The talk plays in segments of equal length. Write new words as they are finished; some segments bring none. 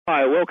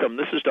Hi, welcome.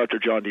 This is Dr.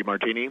 John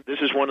DeMartini. This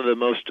is one of the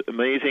most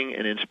amazing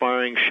and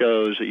inspiring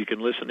shows that you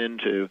can listen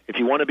into. If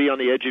you want to be on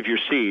the edge of your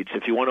seats,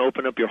 if you want to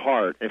open up your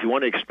heart, if you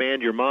want to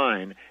expand your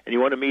mind, and you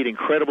want to meet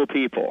incredible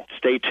people,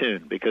 stay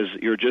tuned because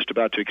you're just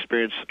about to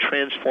experience a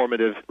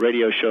transformative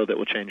radio show that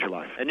will change your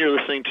life. And you're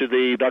listening to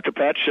the Dr.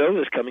 Pat Show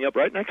that's coming up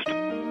right next.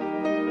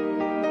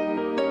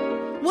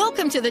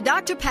 Welcome to the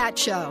Dr. Pat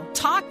Show.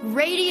 Talk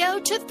radio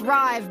to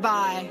thrive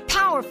by.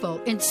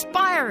 Powerful,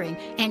 inspiring,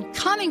 and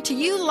coming to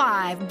you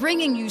live,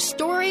 bringing you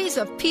stories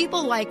of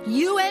people like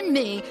you and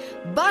me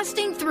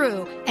busting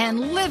through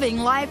and living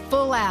life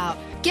full out.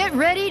 Get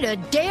ready to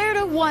dare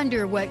to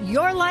wonder what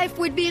your life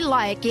would be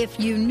like if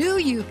you knew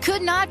you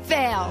could not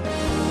fail.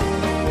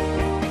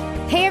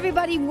 Hey,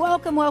 everybody.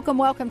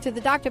 Welcome to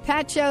the Dr.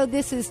 Pat Show.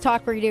 This is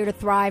Talk Radio to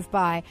Thrive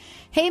By.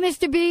 Hey,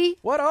 Mr. B.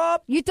 What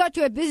up? You thought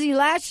you were busy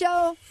last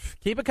show?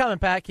 Keep it coming,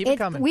 Pat. Keep it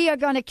coming. We are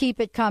going to keep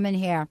it coming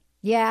here.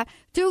 Yeah.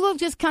 Doolittle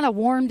just kind of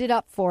warmed it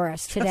up for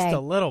us today. Just a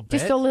little bit.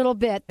 Just a little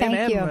bit.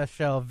 Thank you.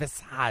 Michelle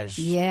Visage.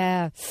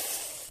 Yeah.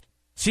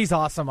 She's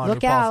awesome on Look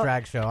RuPaul's out.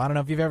 Drag Show. I don't know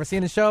if you've ever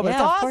seen the show, but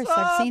it's awesome. Of course.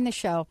 I've seen the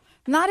show.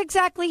 Not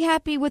exactly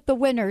happy with the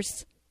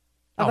winners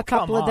of a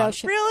couple of those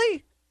shows.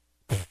 Really?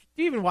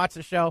 Do you even watch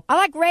the show? I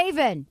like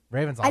Raven.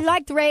 Raven's awesome. I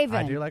liked Raven.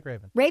 I do like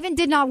Raven. Raven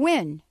did not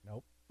win.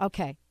 Nope.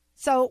 Okay.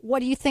 So what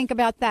do you think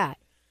about that?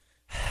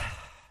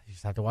 You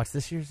just have to watch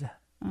this year's.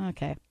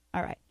 Okay.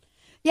 All right.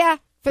 Yeah.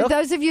 For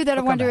those of you that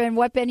are wondering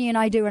what Benny and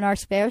I do in our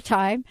spare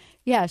time,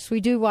 yes, we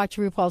do watch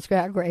RuPaul's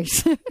Drag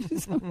Race. So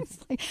it's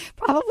like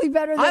probably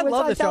better than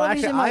what's on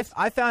television. Actually,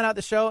 I found out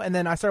the show, and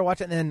then I started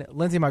watching it, and then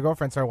Lindsay, my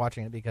girlfriend, started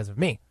watching it because of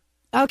me.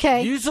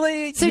 Okay.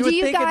 Usually, so you would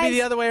think it'd be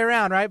the other way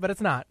around, right? But it's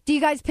not. Do you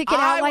guys pick it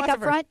out like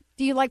up front?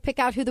 Do you pick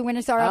out who the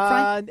winners are up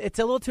front? It's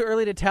a little too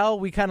early to tell.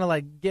 We kind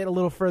of get a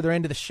little further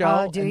into the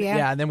show. Oh, do you?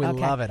 Yeah, and then we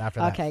love it after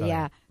that. Okay, so.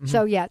 yeah. Mm-hmm.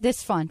 So, yeah, this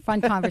is fun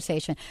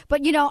conversation.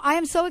 But, I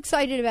am so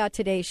excited about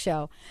today's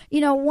show.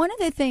 One of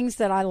the things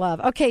that I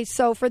love. Okay,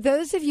 so for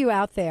those of you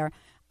out there,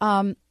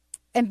 and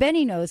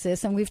Benny knows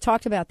this, and we've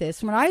talked about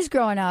this. When I was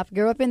growing up,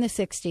 grew up in the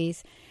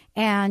 60s,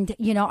 and,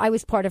 I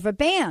was part of a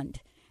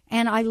band.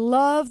 And I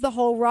love the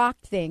whole rock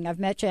thing. I've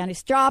met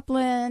Janis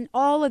Joplin,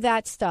 all of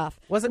that stuff.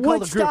 Wasn't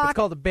called a group, it's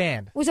called a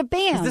band. It was a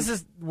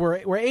band.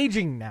 We're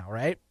aging now,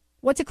 right?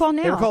 What's it called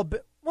now? They were called,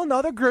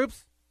 they're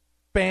groups,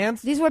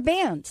 bands. These were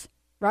bands,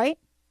 right?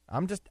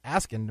 I'm just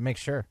asking to make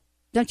sure.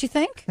 Don't you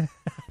think? I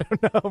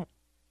don't know.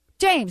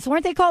 James,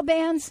 weren't they called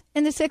bands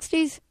in the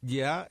 60s?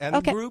 Yeah,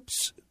 and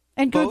groups.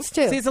 And both. groups,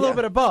 too. See, it's a little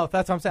bit of both.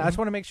 That's what I'm saying. I just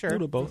want to make sure. A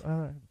little both.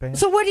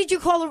 So what did you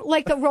call it,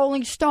 like the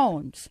Rolling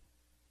Stones?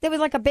 They were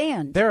like a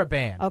band. They're a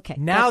band. Okay.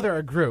 Now they're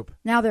a group.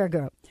 Now they're a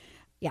group.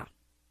 Yeah.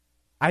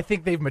 I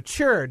think they've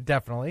matured,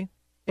 definitely.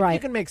 If you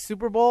can make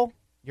Super Bowl,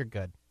 you're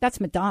good. That's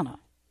Madonna.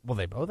 Well,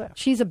 they both have.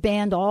 She's a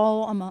band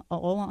all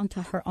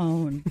onto her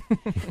own.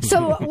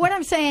 So what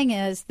I'm saying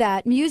is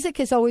that music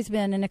has always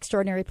been an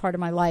extraordinary part of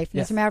my life.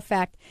 And as a matter of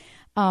fact,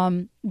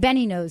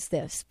 Benny knows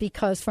this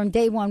because from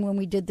day one when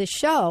we did this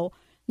show,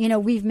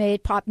 we've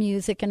made pop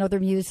music and other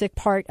music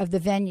part of the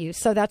venue.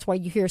 So that's why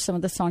you hear some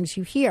of the songs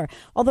you hear.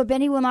 Although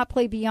Benny will not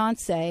play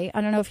Beyonce.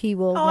 I don't know if he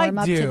will warm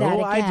up to that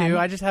again. I do.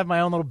 I just have my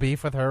own little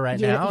beef with her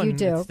now. You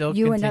do. Still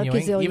you continuing, and a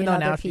gazillion even though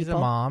now other she's a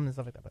people. mom and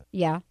stuff like that. But.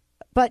 Yeah.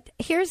 But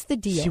here's the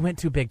deal. She went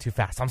too big too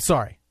fast. I'm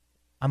sorry.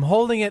 I'm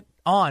holding it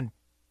on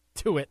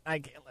to it. I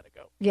can't let it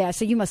go. Yeah,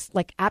 so you must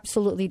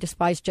absolutely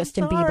despise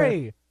Justin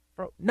Bieber.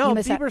 Bro, no,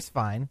 Bieber's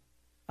fine.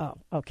 Oh,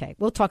 okay.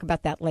 We'll talk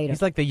about that later.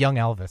 He's like the young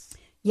Elvis.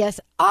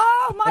 Yes.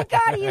 Oh, my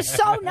God, he is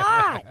so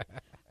not.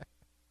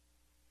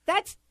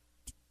 That's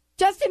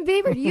Justin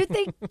Bieber. Do you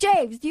think,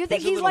 James,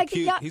 he's like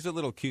cute. He's a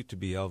little cute to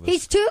be Elvis.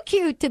 He's too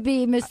cute to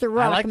be Mr.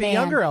 Rockman. I like the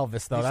younger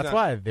Elvis, though. That's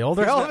why. The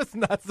older Elvis,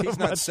 not so much. He's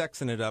not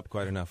sexing it up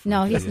quite enough.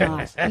 No, he's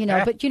not.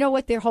 But you know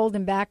what? They're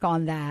holding back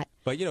on that.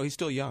 But, he's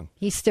still young.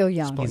 He's still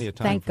young. There's plenty of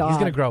time. Thank God. He's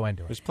going to grow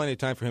into it. There's plenty of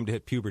time for him to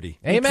hit puberty.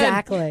 Amen.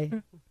 Exactly.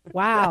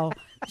 Wow.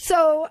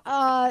 So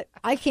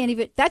I can't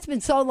even, that's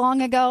been so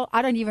long ago,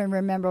 I don't even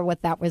remember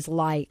what that was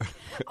like.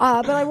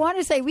 But I want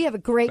to say we have a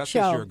great show.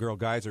 That's for sure. Girl,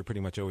 guys are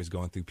pretty much always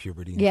going through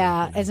puberty.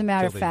 Yeah, as a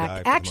matter of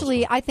fact.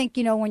 Actually, I think,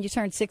 when you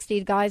turn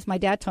 60, guys, my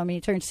dad told me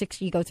you turn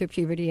 60, you go through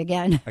puberty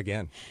again.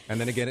 Again. And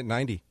then again at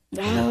 90.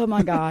 Oh,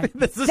 my God.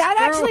 That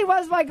actually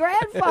was my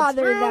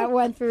grandfather that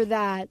went through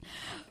that.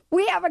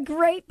 We have a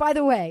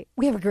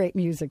great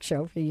music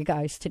show for you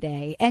guys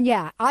today. And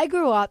yeah, I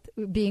grew up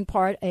being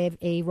part of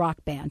a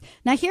rock band.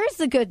 Now, here's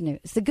the good news.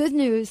 The good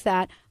news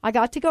that I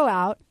got to go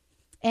out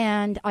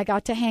and I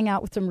got to hang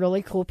out with some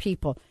really cool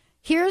people.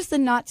 Here's the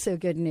not so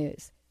good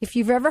news. If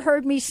you've ever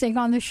heard me sing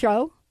on the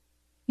show,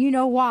 you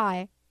know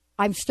why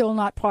I'm still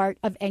not part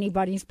of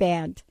anybody's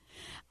band.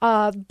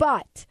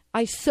 But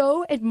I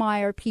so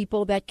admire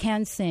people that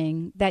can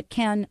sing, that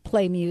can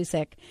play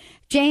music.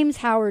 James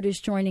Howard is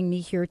joining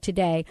me here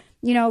today.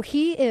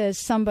 He is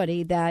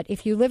somebody that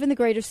if you live in the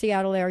greater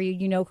Seattle area,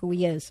 you know who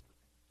he is.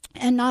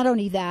 And not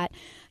only that,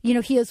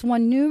 he has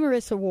won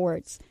numerous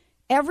awards.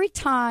 Every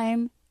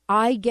time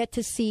I get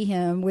to see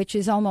him, which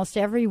is almost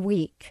every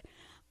week,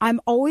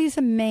 I'm always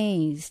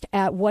amazed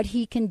at what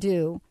he can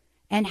do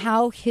and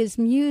how his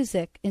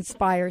music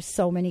inspires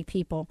so many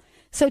people.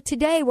 So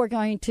today we're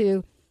going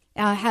to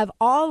have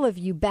all of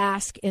you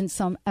bask in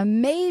some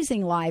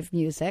amazing live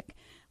music.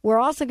 We're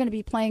also going to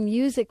be playing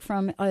music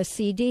from a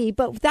CD,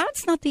 but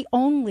that's not the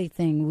only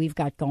thing we've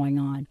got going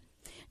on.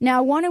 Now,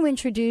 I want to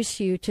introduce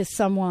you to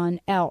someone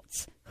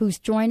else who's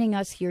joining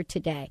us here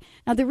today.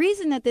 Now, the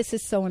reason that this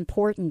is so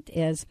important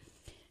is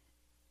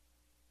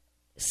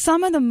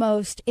some of the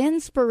most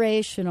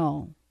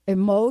inspirational,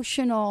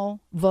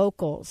 emotional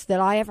vocals that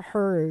I have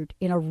heard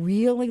in a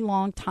really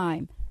long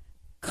time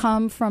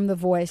come from the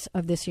voice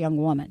of this young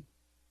woman.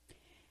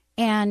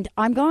 And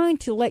I'm going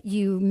to let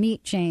you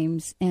meet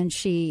James and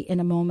she in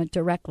a moment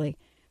directly.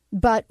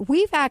 But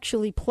we've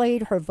actually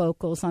played her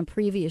vocals on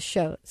previous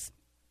shows.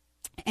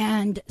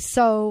 And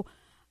so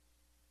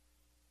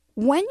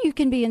when you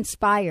can be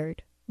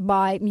inspired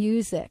by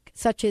music,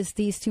 such as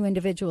these two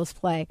individuals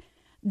play,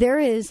 there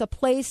is a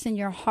place in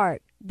your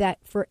heart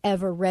that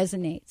forever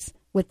resonates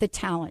with the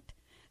talent.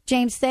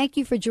 James, thank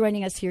you for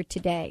joining us here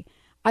today.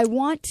 I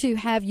want to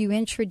have you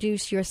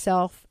introduce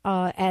yourself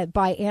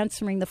by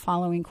answering the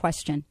following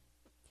question.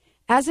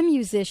 As a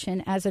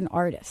musician, as an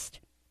artist,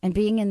 and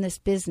being in this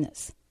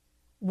business,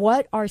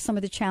 what are some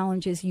of the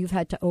challenges you've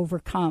had to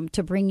overcome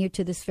to bring you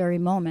to this very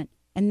moment?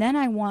 And then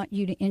I want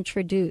you to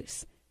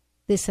introduce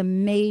this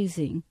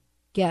amazing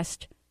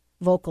guest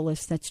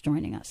vocalist that's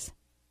joining us.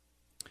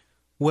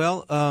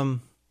 Well,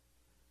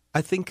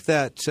 I think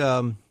that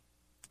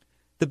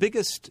the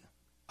biggest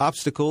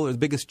obstacle or the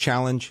biggest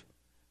challenge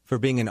for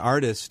being an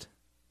artist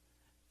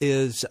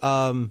is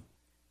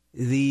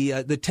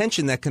the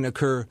tension that can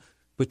occur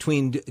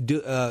between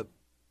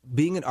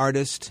being an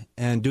artist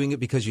and doing it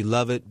because you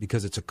love it,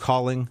 because it's a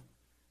calling,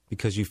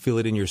 because you feel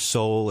it in your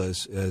soul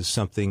as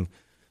something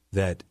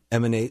that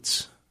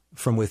emanates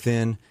from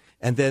within,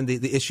 and then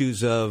the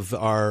issues of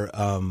our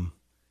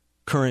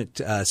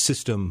current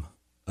system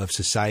of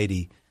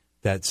society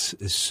that's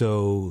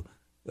so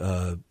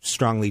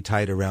strongly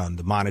tied around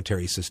the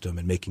monetary system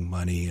and making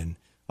money and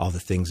all the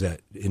things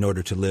that, in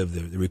order to live,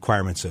 the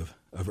requirements of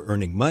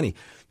earning money.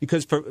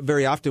 Because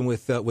very often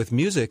with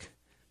music,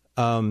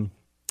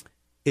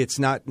 it's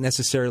not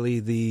necessarily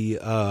the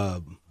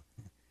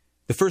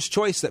first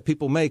choice that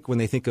people make when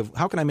they think of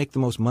how can I make the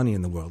most money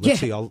in the world. Let's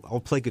see,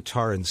 I'll play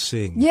guitar and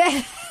sing.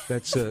 Yeah,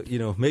 that's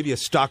maybe a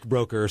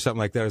stockbroker or something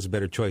like that is a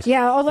better choice.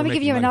 Yeah. Oh, let me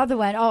give you another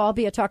one. Oh, I'll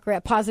be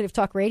a positive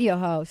talk radio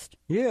host.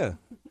 Yeah.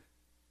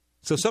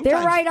 So sometimes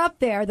they're right up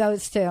there.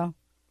 Those two.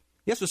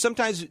 Yeah. So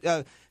sometimes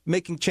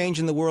making change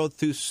in the world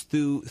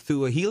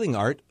through a healing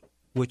art,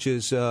 which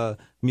is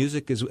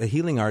music, is a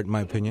healing art, in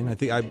my opinion.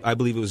 I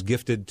believe it was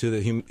gifted to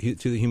the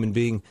human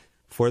being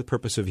for the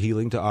purpose of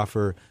healing, to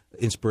offer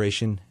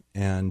inspiration,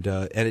 and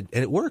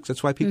it works.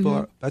 That's why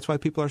people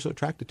are so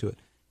attracted to it,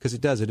 because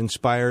it does. It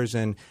inspires,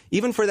 and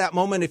even for that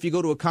moment, if you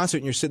go to a concert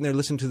and you're sitting there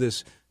listening to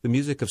the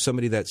music of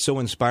somebody that so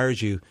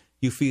inspires you,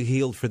 you feel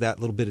healed for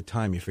that little bit of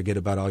time. You forget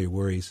about all your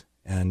worries,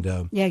 and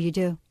yeah, you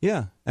do.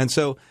 Yeah, and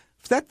so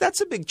that's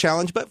a big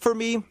challenge. But for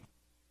me,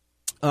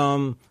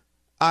 I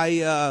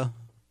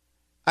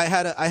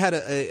had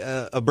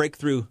a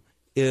breakthrough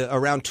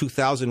around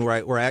 2000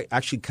 where I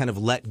actually kind of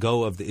let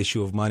go of the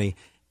issue of money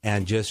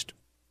and just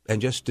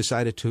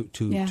decided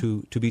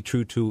to be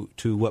true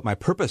to what my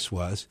purpose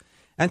was,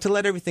 and to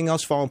let everything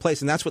else fall in place.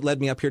 And that's what led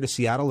me up here to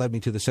Seattle, led me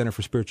to the Center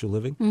for Spiritual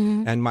Living.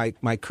 Mm-hmm. And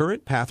my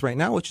current path right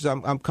now, which is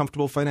I'm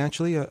comfortable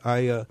financially.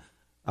 I'm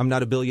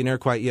not a billionaire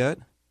quite yet.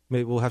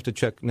 Maybe we'll have to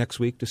check next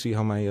week to see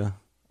how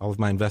all of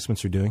my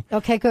investments are doing.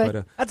 Okay, good.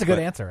 But, that's a good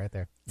answer right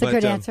there. It's a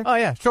good answer. Oh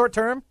yeah, short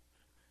term.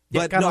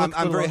 But no,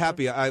 I'm very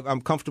happy.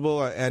 I'm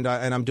comfortable, and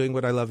I'm doing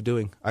what I love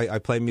doing. I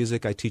play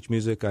music. I teach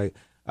music.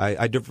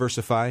 I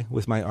diversify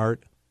with my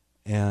art,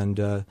 and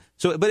but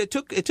it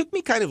took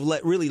me kind of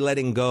really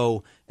letting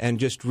go and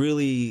just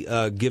really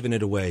giving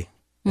it away.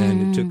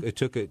 And it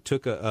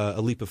took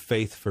a leap of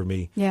faith for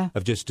me,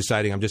 of just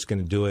deciding I'm just going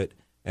to do it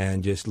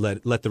and just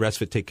let the rest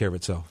of it take care of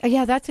itself.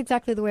 Yeah, that's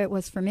exactly the way it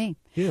was for me.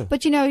 Yeah.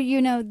 But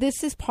you know,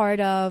 this is part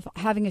of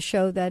having a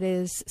show that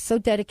is so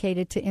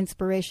dedicated to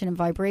inspiration and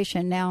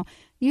vibration. Now,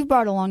 you've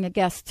brought along a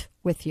guest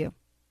with you.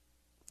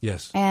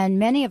 Yes. And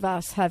many of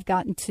us have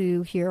gotten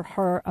to hear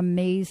her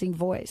amazing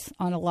voice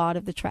on a lot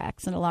of the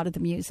tracks and a lot of the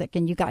music,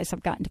 and you guys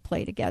have gotten to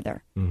play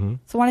together. Mm-hmm.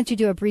 So why don't you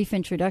do a brief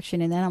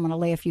introduction, and then I'm going to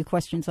lay a few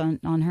questions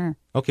on her.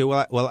 Okay,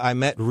 well, I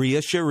met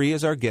Ria Cherie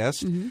as our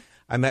guest. Mm-hmm.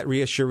 I met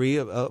Ria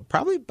Cherie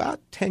probably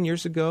about 10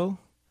 years ago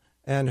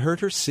and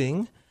heard her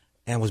sing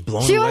and was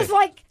blown away. She was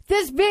like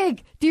this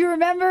big. Do you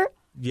remember?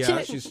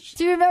 Yeah.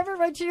 Do you remember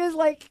when she was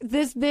like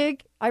this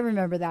big? I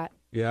remember that.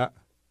 Yeah.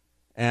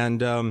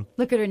 And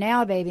look at her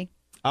now, baby.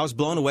 I was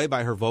blown away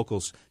by her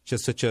vocals. She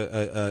has such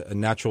a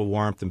natural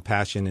warmth and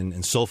passion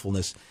and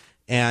soulfulness.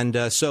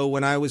 And so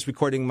when I was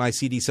recording my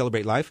CD,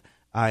 Celebrate Life,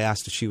 I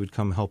asked if she would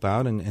come help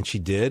out, and she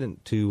did,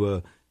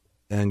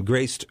 and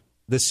graced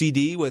the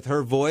CD with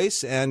her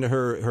voice and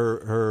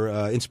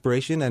her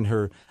inspiration and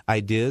her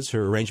ideas,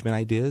 her arrangement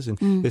ideas.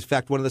 And in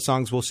fact, one of the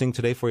songs we'll sing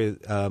today for you,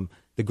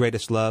 The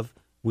Greatest Love,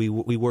 we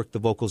worked the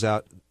vocals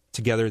out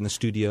together in the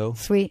studio.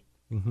 Sweet.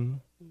 Mm-hmm.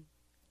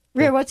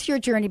 Rear, what's your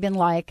journey been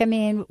like? I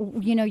mean,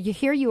 you know,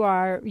 here you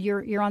are,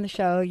 you're on the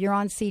show, you're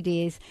on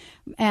CDs,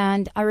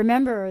 and I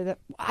remember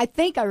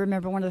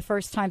one of the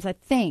first times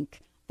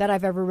that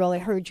I've ever really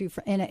heard you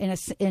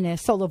in a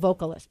solo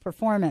vocalist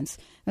performance.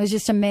 It was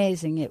just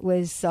amazing. It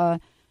was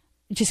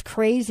just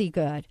crazy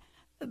good.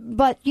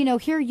 But you know,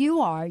 here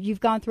you are. You've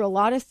gone through a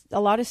lot of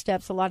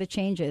steps, a lot of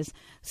changes.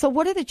 So,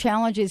 what are the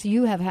challenges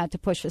you have had to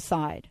push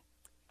aside?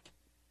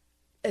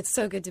 It's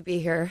so good to be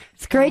here.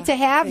 It's great to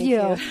have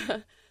you.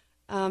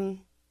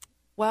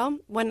 Well,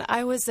 when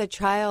I was a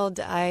child,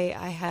 I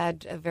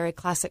had a very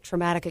classic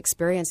traumatic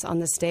experience on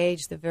the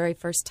stage. The very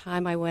first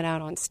time I went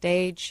out on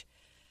stage,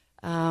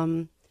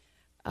 I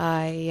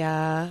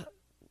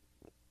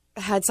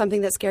had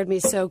something that scared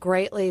me so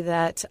greatly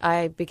that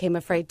I became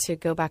afraid to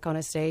go back on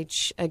a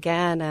stage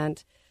again.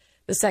 And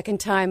the second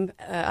time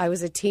I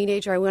was a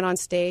teenager, I went on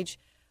stage.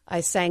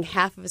 I sang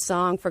half of a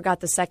song,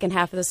 forgot the second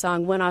half of the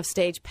song, went off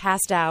stage,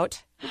 passed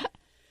out,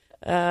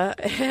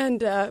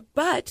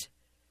 but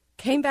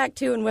came back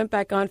to and went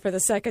back on for the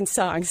second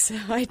song. So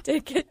I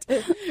did get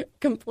to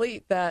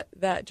complete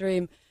that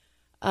dream.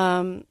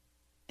 And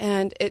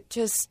it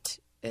just,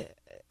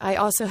 I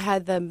also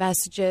had the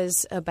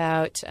messages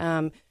about,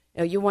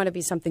 you want to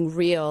be something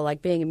real,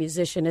 like being a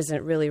musician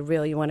isn't really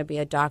real. You want to be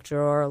a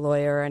doctor or a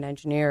lawyer or an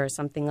engineer or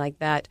something like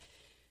that.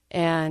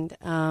 And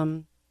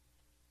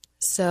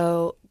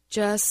so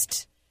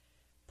just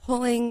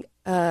pulling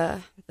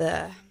the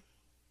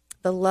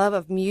love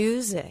of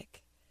music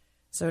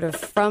sort of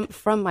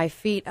from my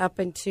feet up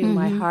into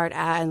my heart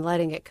and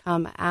letting it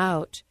come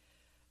out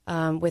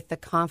with the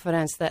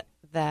confidence that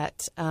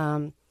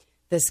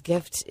this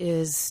gift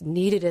is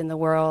needed in the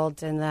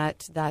world and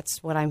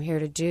that's what I'm here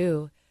to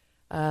do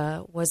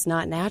was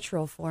not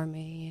natural for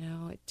me. You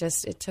know, it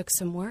took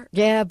some work.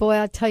 Yeah, boy,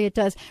 I'll tell you it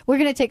does. We're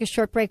going to take a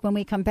short break. When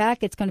we come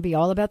back, it's going to be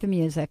all about the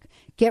music.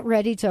 Get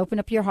ready to open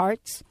up your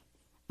hearts.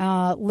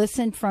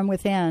 Listen from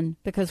within,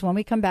 because when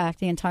we come back,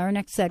 the entire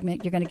next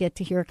segment, you're going to get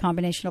to hear a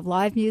combination of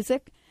live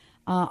music.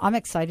 I'm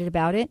excited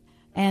about it.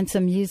 And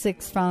some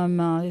music from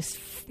this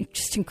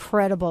just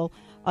incredible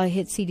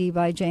hit CD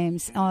by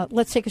James.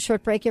 Let's take a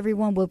short break,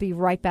 everyone. We'll be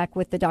right back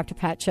with the Dr.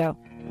 Pat Show.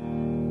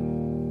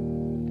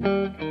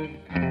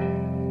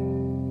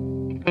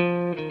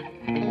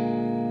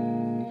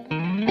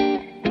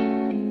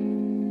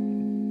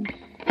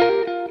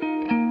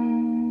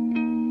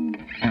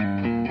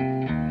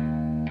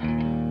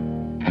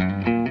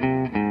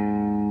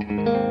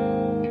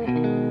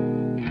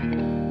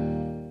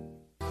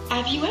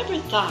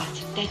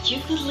 Thought that you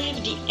could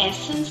live the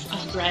essence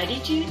of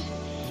gratitude?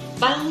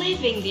 By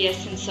living the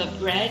essence of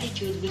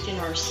gratitude within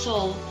our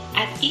soul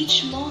at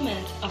each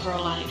moment of our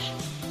life,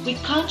 we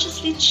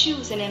consciously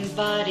choose and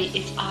embody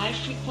its high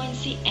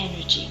frequency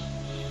energy.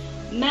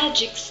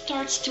 Magic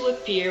starts to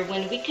appear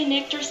when we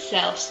connect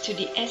ourselves to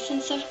the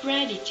essence of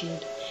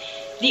gratitude.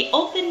 The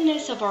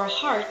openness of our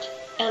heart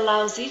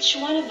allows each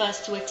one of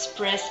us to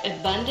express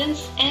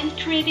abundance and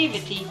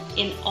creativity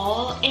in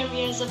all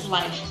areas of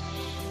life.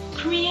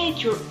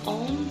 Create your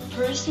own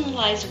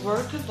personalized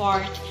work of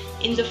art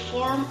in the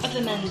form of a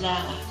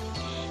mandala.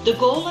 The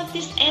goal of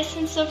this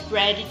Essence of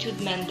Gratitude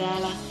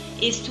mandala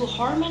is to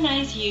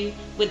harmonize you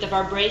with the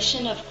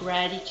vibration of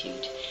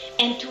gratitude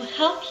and to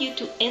help you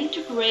to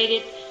integrate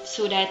it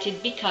so that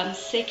it becomes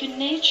second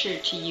nature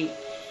to you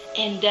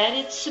and that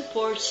it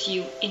supports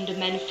you in the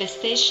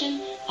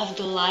manifestation of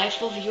the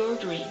life of your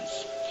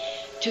dreams.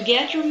 To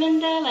get your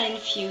mandala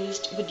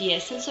infused with the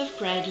essence of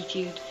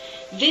gratitude,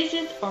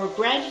 visit our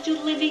Gratitude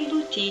Living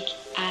Boutique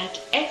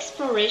at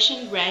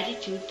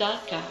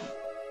explorationgratitude.com.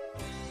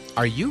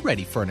 Are you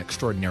ready for an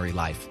extraordinary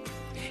life?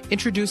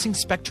 Introducing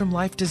Spectrum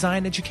Life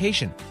Design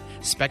Education.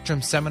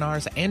 Spectrum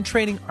seminars and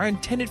training are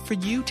intended for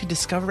you to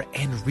discover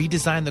and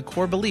redesign the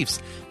core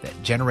beliefs that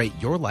generate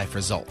your life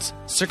results,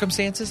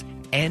 circumstances,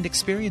 and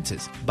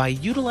experiences by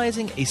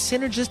utilizing a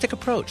synergistic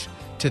approach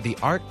to the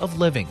art of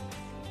living.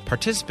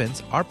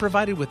 Participants are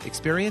provided with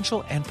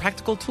experiential and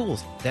practical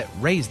tools that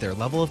raise their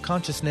level of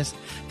consciousness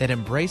that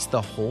embrace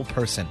the whole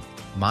person,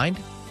 mind,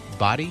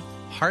 body,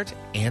 heart,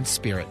 and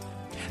spirit.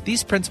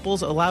 These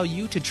principles allow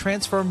you to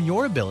transform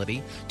your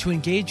ability to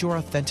engage your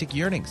authentic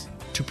yearnings,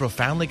 to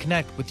profoundly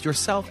connect with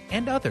yourself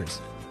and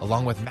others,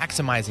 along with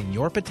maximizing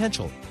your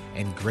potential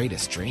and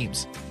greatest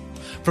dreams.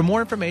 For more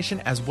information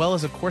as well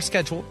as a course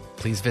schedule,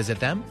 please visit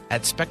them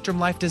at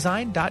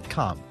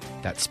SpectrumLifeDesign.com.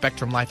 That's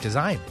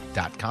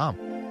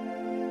SpectrumLifeDesign.com.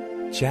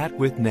 Chat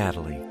with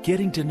Natalie,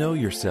 Getting to Know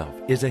Yourself,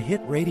 is a hit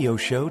radio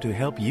show to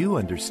help you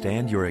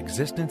understand your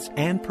existence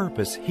and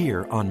purpose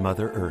here on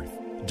Mother Earth.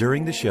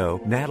 During the show,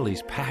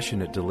 Natalie's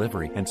passionate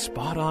delivery and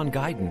spot-on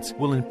guidance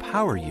will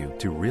empower you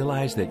to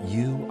realize that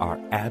you are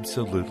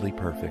absolutely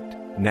perfect.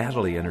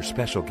 Natalie and her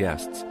special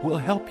guests will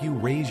help you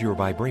raise your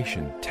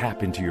vibration,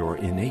 tap into your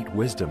innate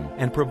wisdom,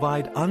 and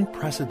provide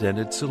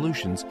unprecedented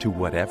solutions to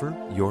whatever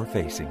you're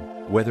facing.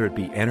 Whether it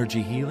be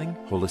energy healing,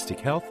 holistic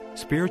health,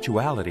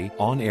 spirituality,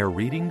 on-air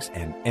readings,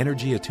 and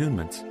energy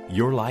attunements,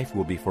 your life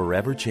will be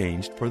forever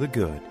changed for the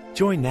good.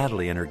 Join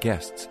Natalie and her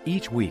guests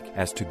each week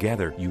as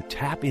together you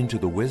tap into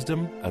the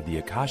wisdom of the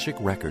Akashic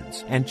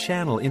Records and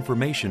channel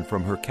information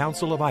from her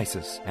Council of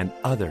Isis and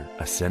other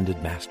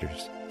ascended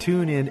masters.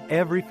 Tune in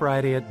every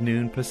Friday at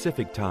noon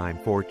Pacific Time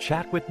for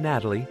Chat with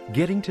Natalie,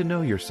 Getting to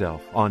Know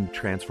Yourself on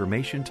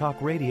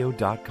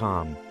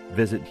TransformationTalkRadio.com.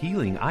 Visit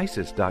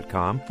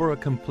HealingIsis.com for a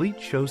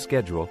complete show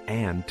schedule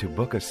and to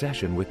book a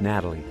session with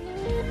Natalie.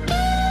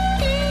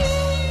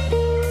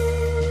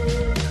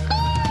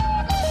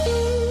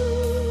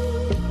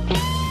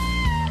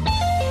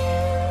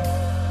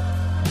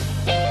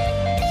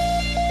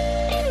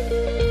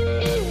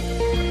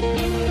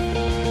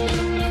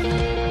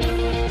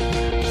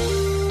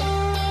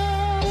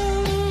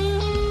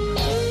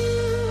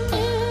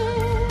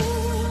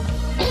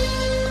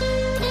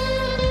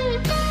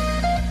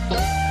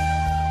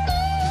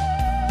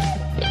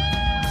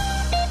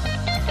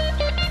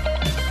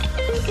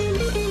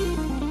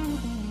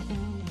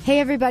 Hey,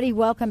 everybody,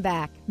 welcome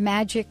back.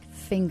 Magic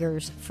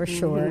Fingers, for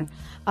sure.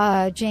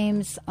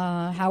 James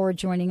Howard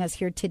joining us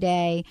here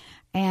today,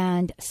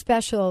 and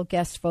special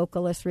guest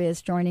vocalist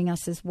Riz joining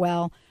us as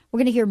well. We're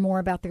going to hear more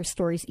about their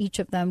stories, each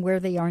of them,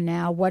 where they are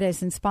now, what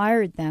has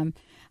inspired them.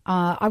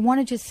 I want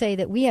to just say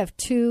that we have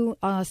two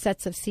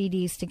sets of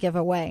CDs to give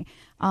away.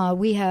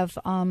 We have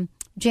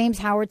James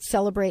Howard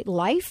Celebrate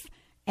Life,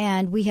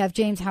 and we have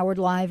James Howard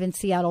Live in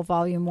Seattle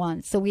Volume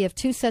 1. So we have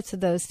two sets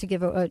of those to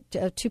give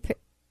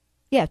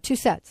two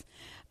sets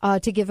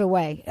to give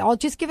away. I'll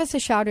just give us a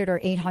shout at our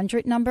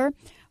 800 number,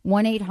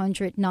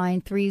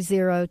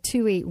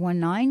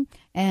 1-800-930-2819,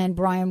 and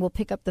Brian will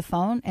pick up the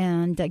phone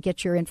and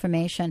get your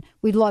information.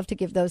 We'd love to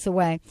give those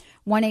away,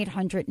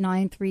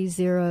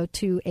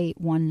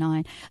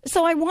 1-800-930-2819.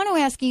 So I want to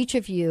ask each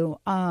of you,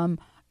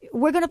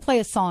 we're going to play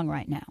a song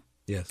right now.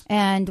 Yes.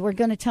 And we're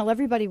going to tell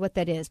everybody what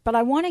that is. But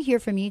I want to hear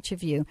from each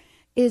of you,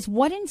 is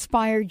what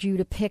inspired you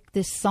to pick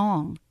this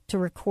song to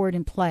record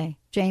and play?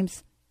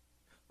 James?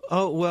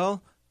 Oh,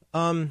 well,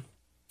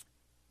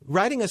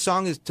 writing a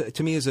song is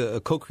to me is a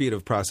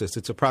co-creative process.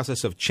 It's a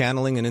process of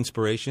channeling and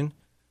inspiration,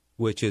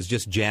 which is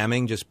just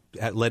jamming, just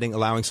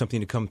allowing something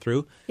to come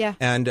through. Yeah.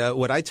 And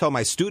what I tell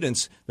my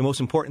students, the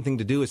most important thing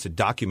to do is to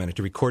document it,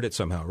 to record it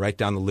somehow, write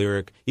down the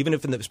lyric, even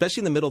if,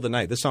 especially in the middle of the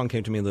night. This song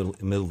came to me in the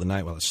middle of the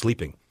night while I was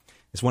sleeping.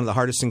 It's one of the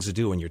hardest things to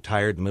do when you're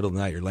tired in the middle of the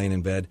night, you're laying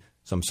in bed,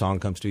 some song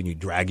comes to you, and you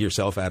drag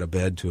yourself out of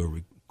bed to a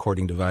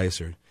recording device.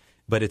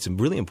 But it's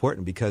really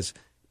important because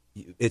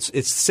it's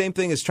the same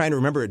thing as trying to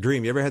remember a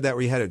dream. You ever had that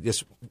where you had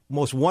this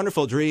most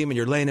wonderful dream and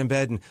you're laying in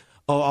bed and,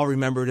 I'll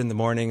remember it in the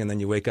morning, and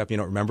then you wake up, you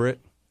don't remember it?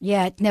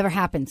 Yeah, it never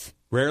happens.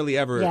 Rarely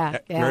ever,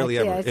 rarely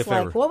ever, it's if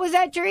like, ever. What was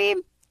that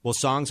dream? Well,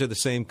 songs are the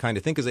same kind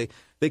of thing because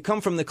they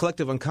come from the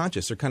collective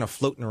unconscious. They're kind of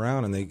floating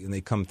around, and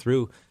they come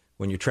through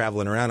when you're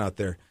traveling around out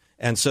there.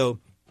 And so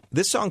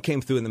this song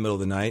came through in the middle of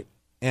the night,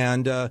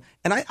 and I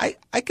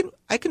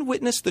can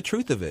witness the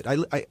truth of it.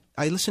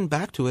 I listen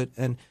back to it,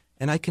 and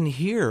I can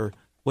hear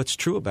what's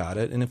true about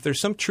it. And if there's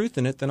some truth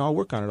in it, then I'll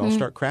work on it. I'll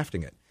start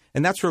crafting it.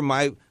 And that's where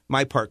my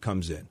part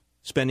comes in,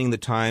 spending the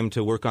time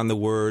to work on the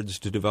words,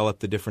 to develop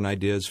the different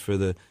ideas for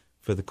the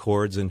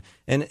chords. And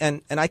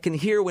I can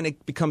hear when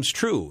it becomes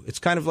true. It's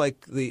kind of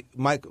like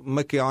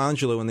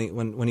Michelangelo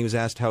when he was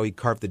asked how he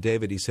carved the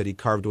David, he said he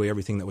carved away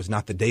everything that was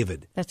not the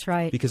David. That's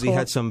right. Because he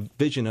had some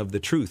vision of the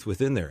truth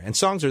within there. And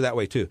songs are that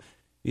way too.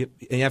 You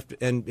have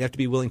to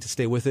be willing to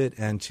stay with it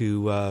and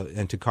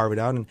to carve it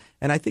out.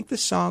 And I think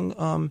this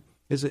song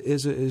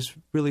is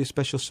really a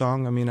special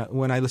song. I mean,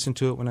 when I listen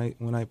to it,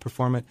 when I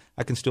perform it,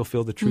 I can still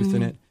feel the truth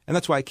in it, and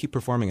that's why I keep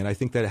performing it. I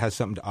think that it has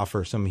something to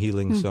offer, some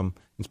healing, some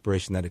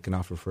inspiration that it can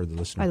offer for the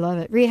listener. I love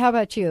it. Rhea, how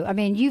about you? I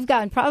mean, you've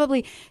gotten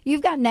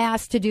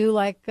asked to do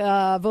like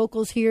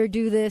vocals here,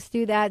 do this,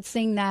 do that,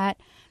 sing that,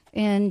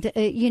 and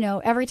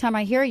every time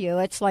I hear you,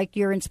 it's like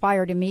you're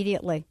inspired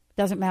immediately.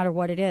 Doesn't matter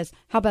what it is.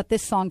 How about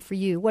this song for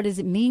you? What does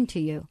it mean to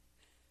you?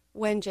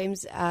 When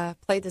James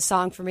played the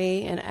song for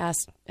me and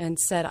asked and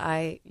said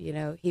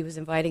he was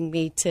inviting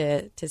me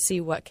to see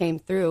what came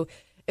through,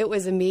 it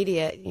was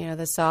immediate.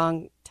 The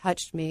song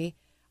touched me.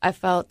 I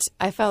felt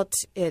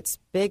its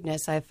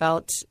bigness. I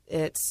felt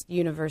its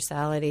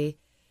universality,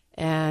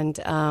 and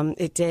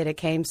it did. It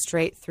came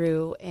straight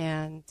through,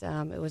 and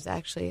it was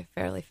actually a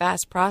fairly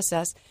fast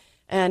process.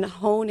 And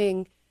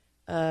honing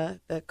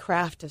the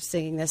craft of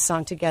singing this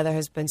song together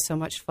has been so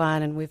much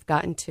fun, and we've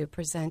gotten to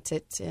present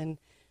it in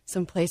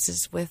some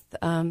places with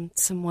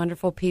some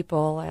wonderful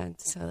people, and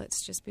so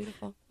it's just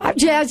beautiful.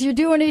 Jazz, you're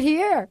doing it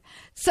here.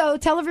 So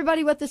tell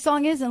everybody what the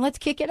song is, and let's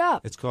kick it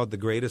up. It's called The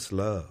Greatest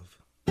Love.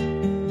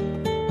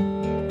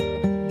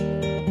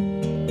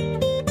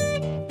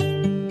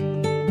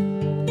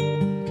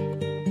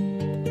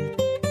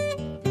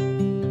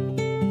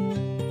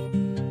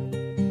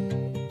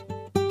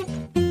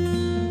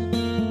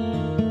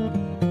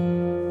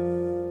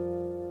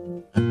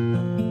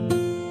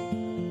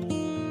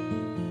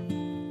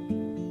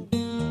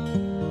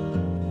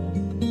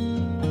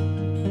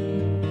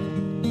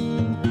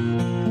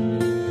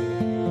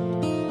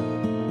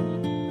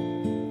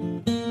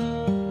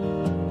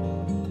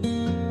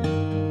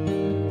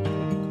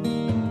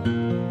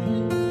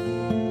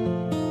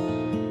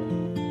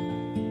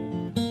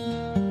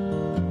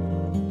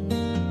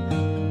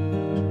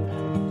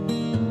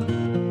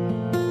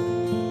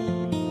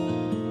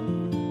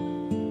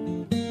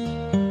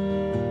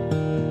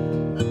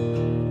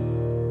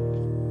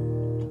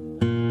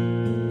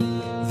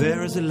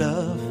 There's a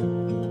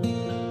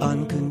love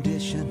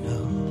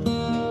unconditional.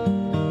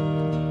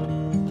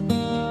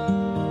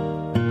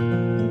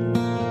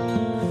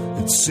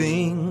 It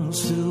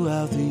sings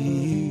throughout the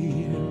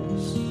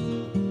years.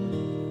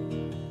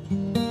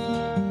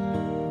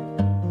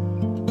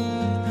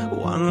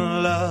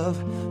 One love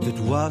that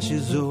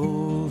washes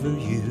over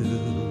you.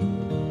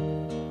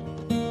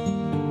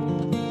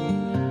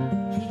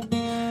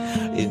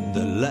 In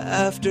the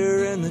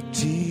laughter and the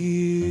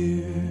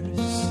tears.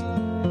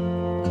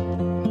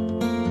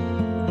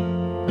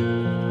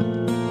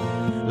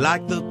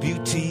 Like the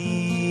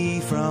beauty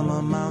from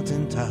a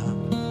mountaintop.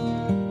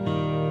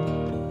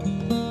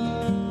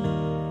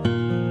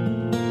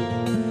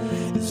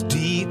 As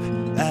deep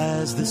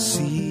as the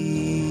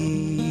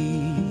sea.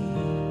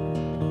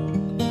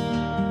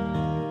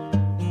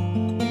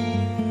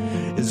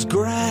 As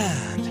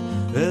grand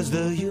as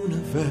the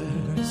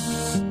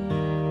universe.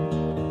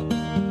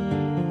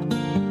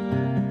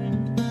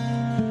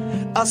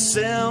 A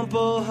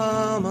simple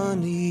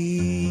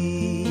harmony.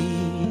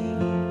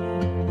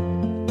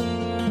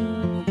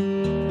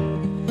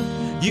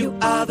 You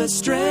are the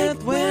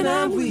strength when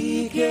I'm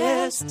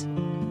weakest.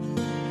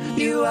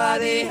 You are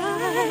the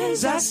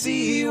eyes I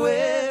see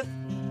with.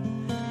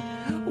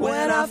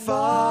 When I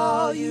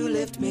fall, you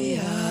lift me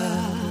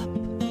up.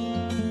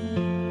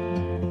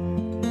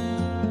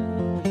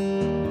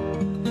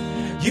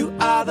 You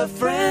are the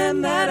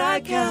friend that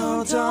I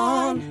count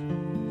on.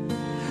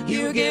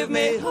 You give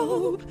me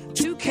hope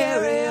to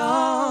carry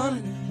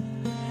on.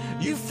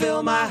 You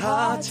fill my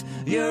heart,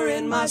 you're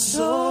in my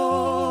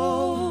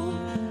soul.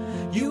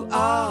 You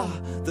are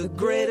the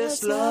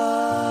greatest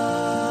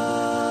love.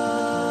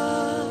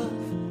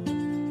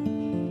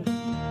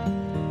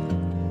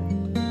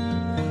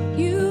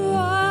 You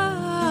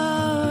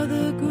are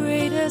the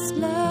greatest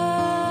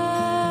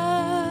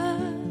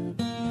love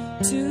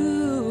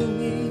to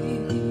me.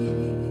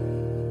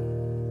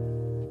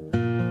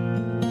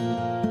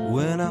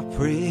 When I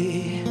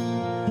pray,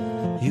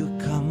 you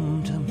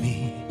come to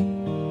me.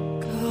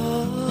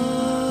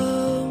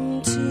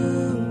 Come to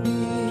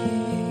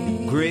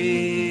me.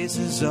 Grace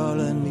is all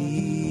I need.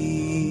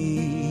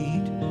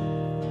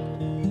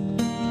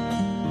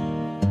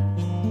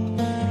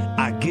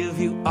 I give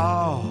you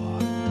all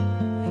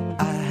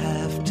I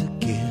have to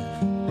give.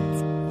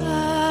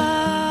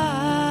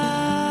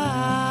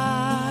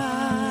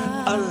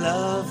 A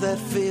love that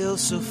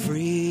feels so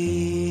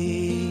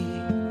free.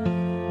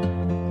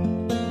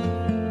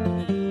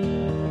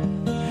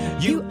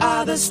 You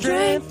are the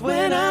strength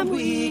when I'm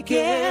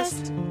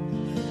weakest.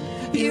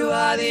 You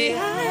are the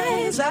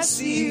eyes I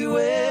see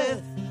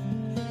with.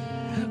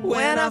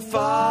 When I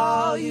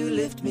fall, you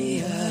lift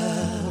me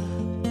up.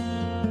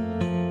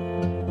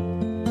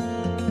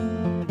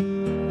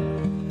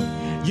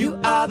 You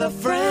are the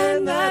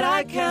friend that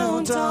I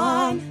count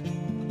on.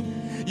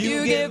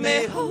 You give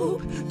me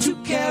hope to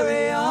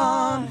carry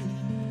on.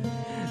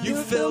 You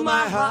fill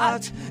my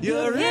heart,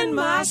 you're in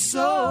my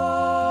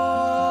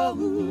soul.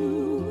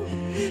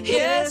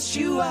 Yes,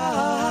 you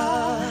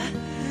are.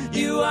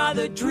 You are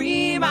the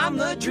dream, I'm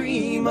the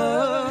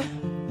dreamer.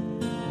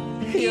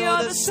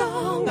 You're the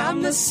song,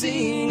 I'm the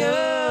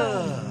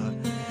singer.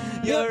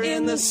 You're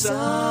in the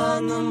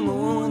sun, the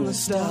moon, the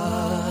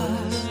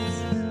stars.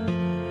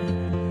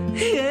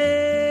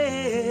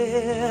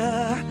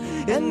 Yeah.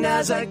 And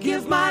as I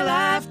give my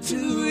life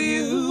to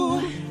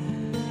you,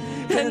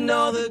 and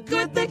all the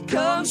good that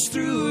comes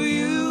through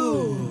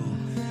you,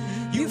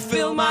 you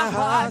fill my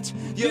heart,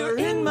 you're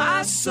in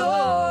my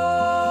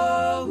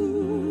soul.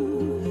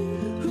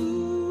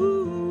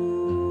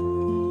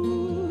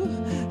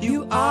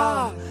 You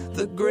are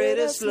the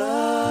greatest love.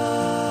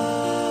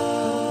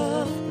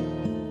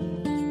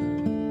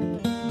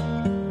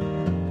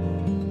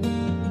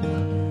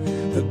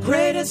 The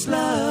greatest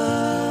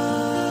love.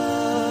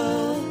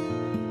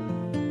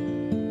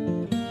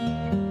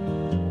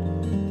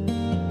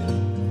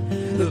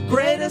 The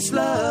greatest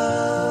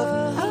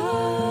love.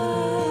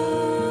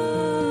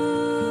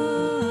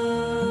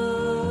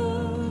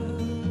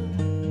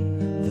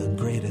 The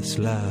greatest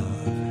love.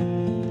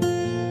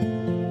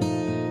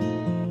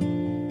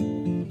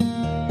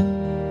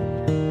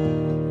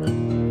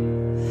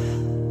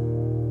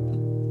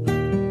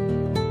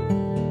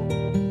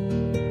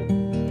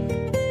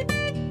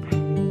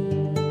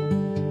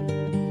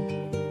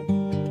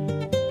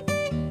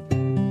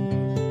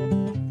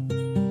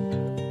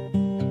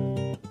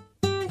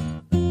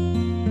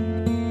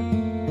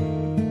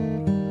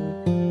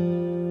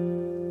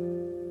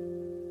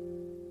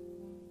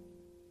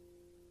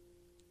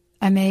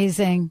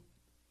 Amazing.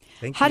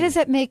 Thank How you. does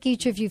it make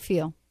each of you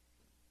feel?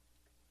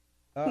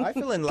 I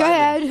feel enlightened. Go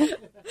ahead.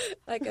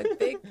 Like a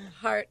big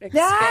heart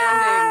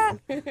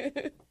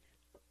expanding.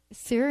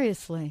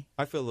 Seriously.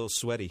 I feel a little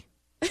sweaty.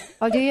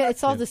 Oh, do you?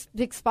 It's all the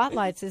big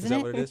spotlights, isn't Is that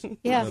it? what it is?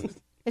 Yeah.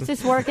 It's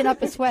just working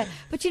up a sweat.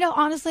 But,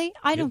 honestly,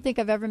 I don't think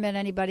I've ever met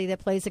anybody that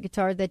plays a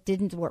guitar that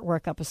didn't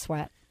work up a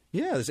sweat.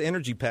 Yeah, there's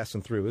energy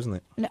passing through, isn't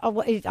it?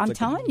 No, I'm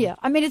telling you.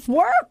 I mean, it's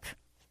work.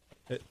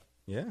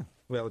 Yeah.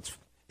 Well,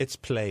 it's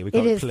play. We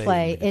call It it is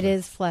play. It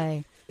is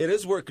play. It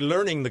is work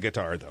learning the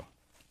guitar, though.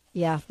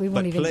 Yeah, we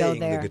won't even go playing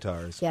there. the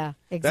guitars. Yeah,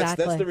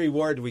 exactly. That's the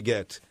reward we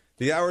get.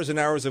 The hours and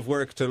hours of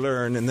work to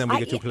learn, and then we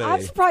get to play.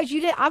 I'm surprised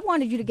you did. I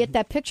wanted you to get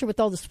that picture with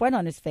all the sweat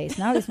on his face.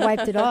 Now he's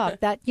wiped it off.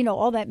 That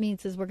all that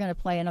means is we're going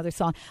to play another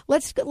song.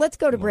 Let's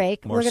go to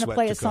break. We're going to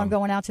play a song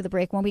going out to the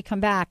break. When we come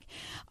back,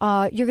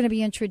 you're going to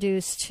be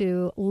introduced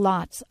to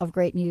lots of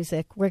great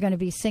music. We're going to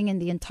be singing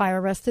the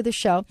entire rest of the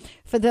show.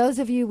 For those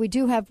of you, we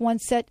do have one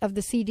set of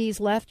the CDs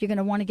left. You're going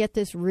to want to get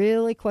this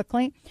really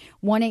quickly.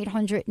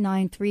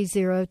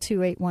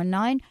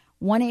 1-800-930-2819.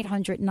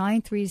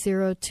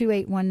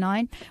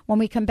 1-800-930-2819. When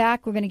we come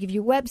back, we're going to give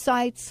you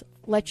websites,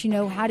 let you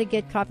know how to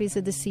get copies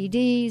of the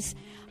CDs,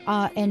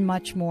 and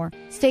much more.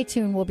 Stay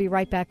tuned. We'll be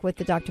right back with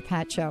the Dr.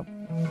 Pat Show.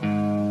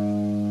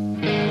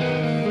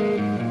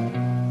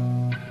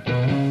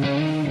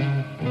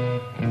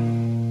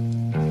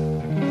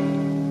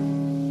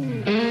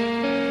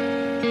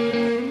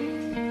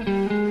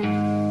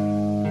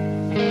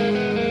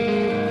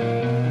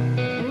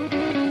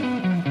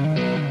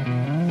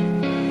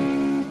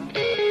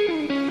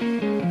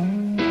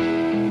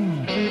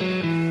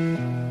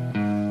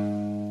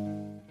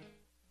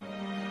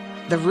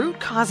 The root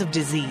cause of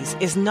disease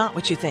is not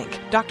what you think.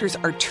 Doctors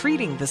are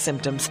treating the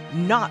symptoms,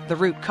 not the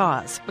root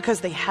cause,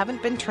 because they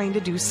haven't been trained to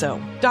do so.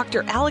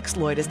 Dr. Alex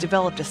Lloyd has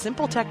developed a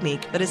simple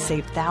technique that has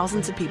saved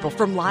thousands of people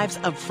from lives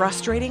of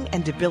frustrating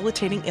and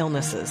debilitating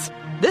illnesses.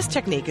 This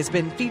technique has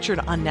been featured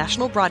on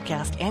national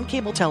broadcast and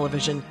cable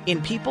television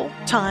in People,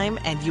 Time,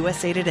 and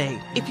USA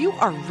Today. If you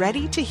are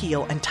ready to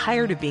heal and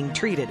tired of being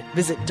treated,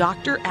 visit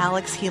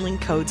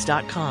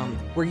dralexhealingcodes.com,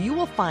 where you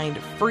will find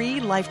free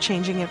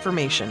life-changing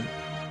information.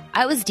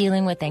 I was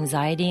dealing with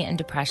anxiety and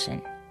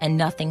depression, and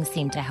nothing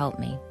seemed to help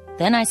me.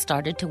 Then I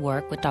started to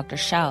work with Dr.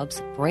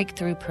 Schaub's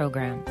Breakthrough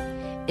Program.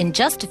 In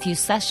just a few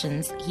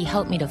sessions, he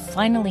helped me to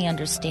finally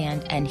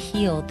understand and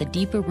heal the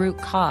deeper root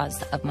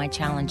cause of my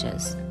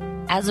challenges.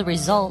 As a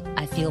result,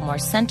 I feel more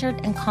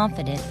centered and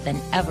confident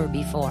than ever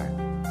before.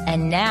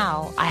 And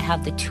now I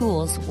have the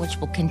tools which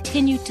will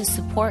continue to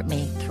support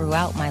me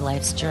throughout my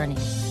life's journey.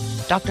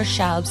 Dr.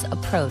 Schaub's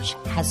approach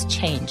has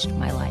changed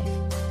my life.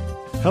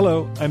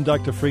 Hello, I'm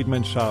Dr.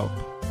 Friedman Schaub,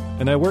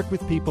 and I work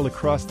with people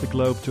across the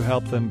globe to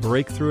help them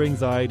break through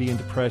anxiety and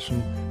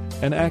depression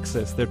and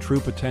access their true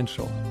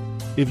potential.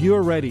 If you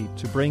are ready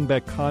to bring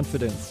back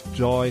confidence,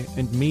 joy,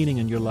 and meaning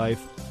in your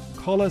life,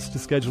 call us to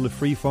schedule a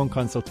free phone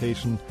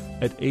consultation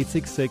at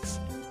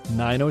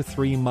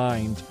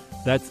 866-903-MIND.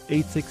 That's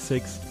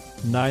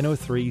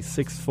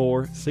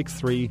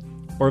 866-903-6463,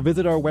 or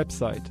visit our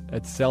website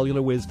at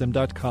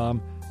cellularwisdom.com.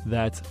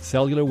 That's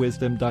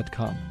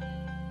cellularwisdom.com.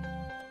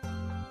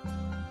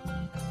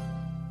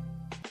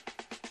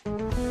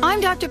 I'm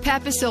Dr.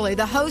 Pat Baccili,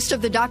 the host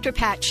of the Dr.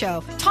 Pat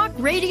Show. Talk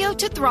radio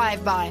to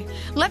thrive by.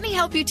 Let me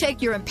help you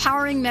take your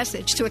empowering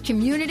message to a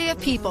community of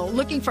people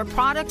looking for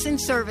products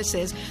and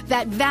services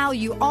that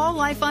value all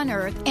life on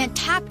earth and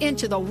tap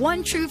into the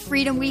one true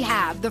freedom we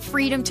have, the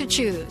freedom to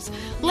choose.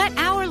 Let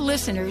our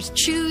listeners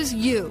choose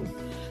you.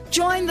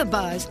 Join the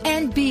buzz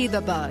and be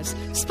the buzz.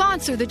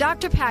 Sponsor the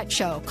Dr. Pat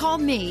Show. Call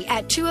me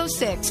at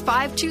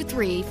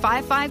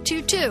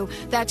 206-523-5522.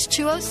 That's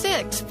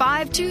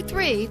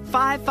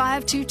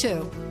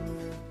 206-523-5522.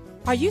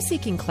 Are you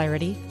seeking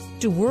clarity?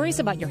 Do worries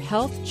about your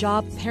health,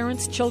 job,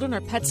 parents, children,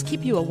 or pets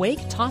keep you awake,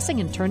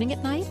 tossing and turning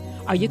at night?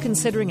 Are you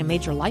considering a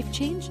major life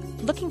change?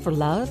 Looking for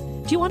love?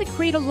 Do you want to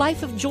create a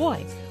life of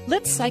joy?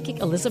 Let Psychic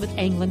Elizabeth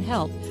Anglin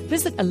help.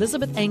 Visit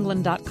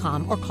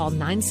ElizabethAnglin.com or call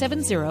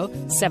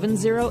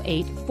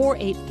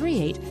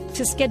 970-708-4838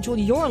 to schedule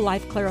your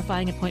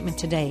life-clarifying appointment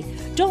today.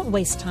 Don't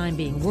waste time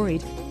being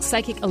worried.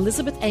 Psychic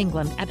Elizabeth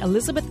Anglin at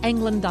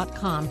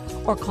ElizabethAnglin.com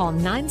or call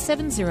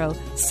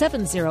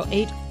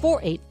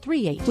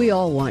 970-708-4838. We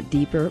all want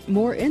deeper,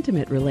 more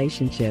intimate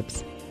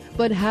relationships.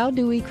 But how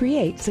do we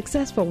create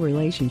successful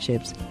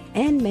relationships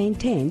and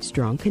maintain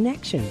strong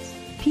connections?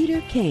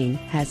 Peter Kane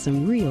has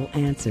some real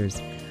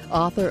answers.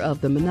 Author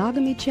of The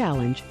Monogamy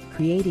Challenge,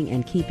 Creating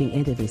and Keeping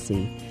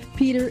Intimacy,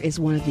 Peter is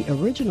one of the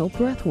original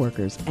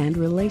breathworkers and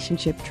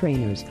relationship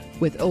trainers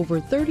with over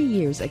 30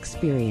 years'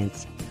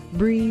 experience.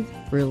 Breathe,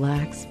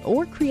 relax,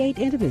 or create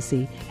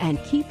intimacy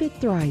and keep it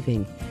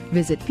thriving.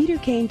 Visit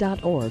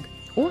peterkane.org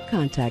or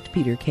contact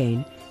Peter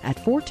Kane at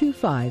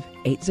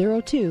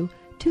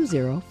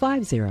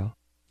 425-802-2050.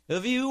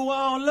 If you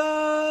want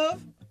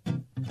love,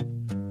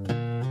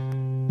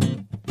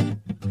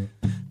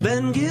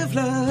 then give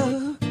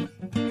love.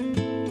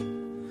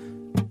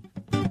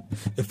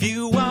 If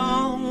you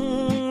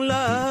want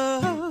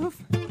love,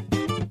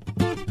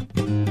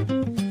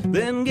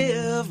 then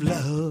give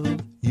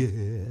love, yeah.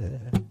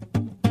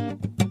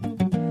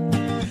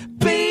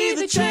 Be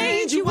the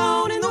change you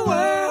want in the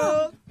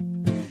world.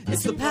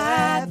 It's the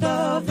path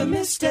of the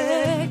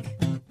mystic.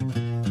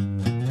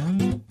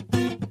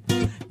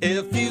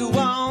 If you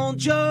want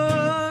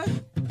joy,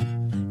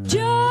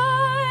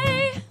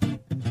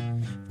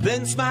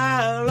 then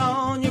smile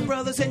on your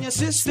brothers and your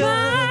sisters.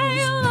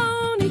 Smile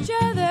on each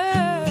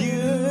other.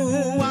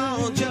 You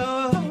want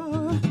joy,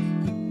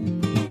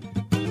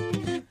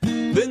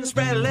 then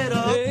spread it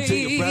up to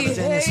your brothers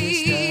and your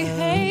sisters.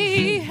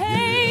 Hey, hey,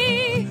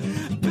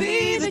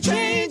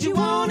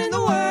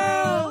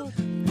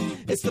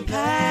 It's the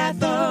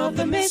path of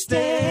the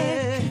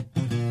mystic.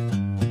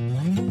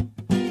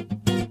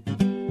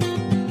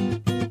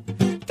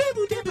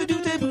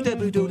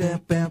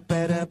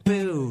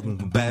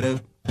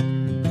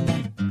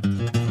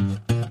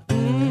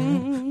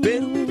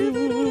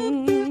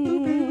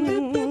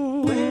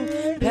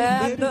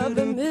 Path of the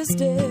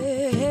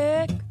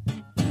mystic.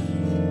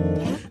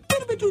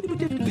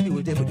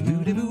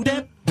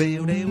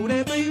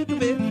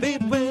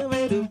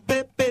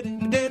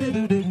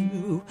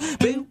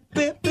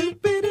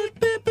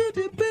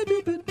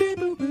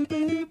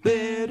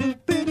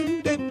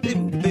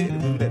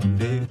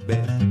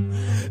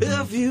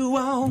 If you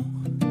want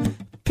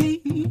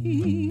peace,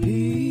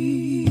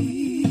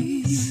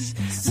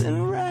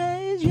 then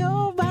raise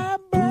your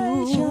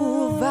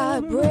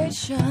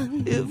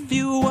vibration. If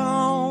you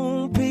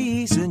want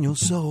peace in your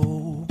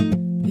soul,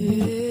 then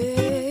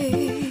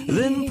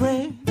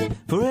pray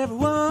for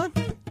everyone.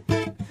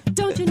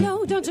 Don't you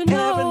know?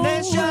 Every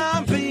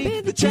nation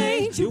be the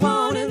change you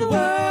want in the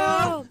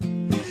world.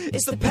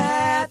 It's the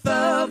path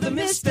of the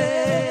mystic.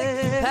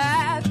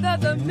 Path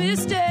of the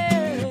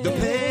mystic. The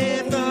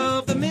path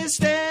of the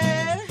mystic.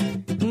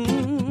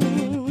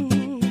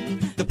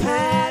 The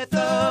path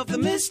of the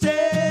mystic.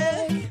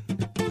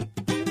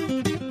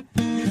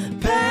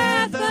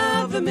 Path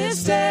of the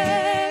mystic.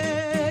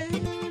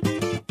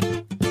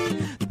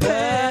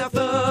 Path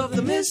of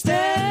the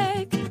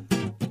mystic.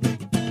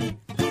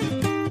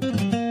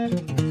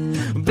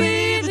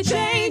 Be the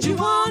change you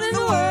want in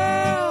the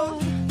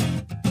world.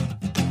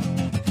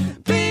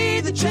 Be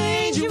the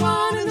change you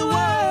want in the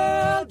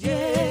world,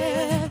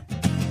 yeah.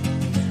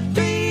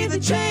 Be the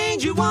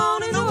change you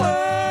want in the world.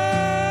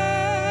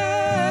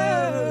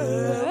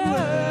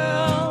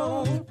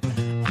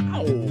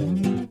 Ow.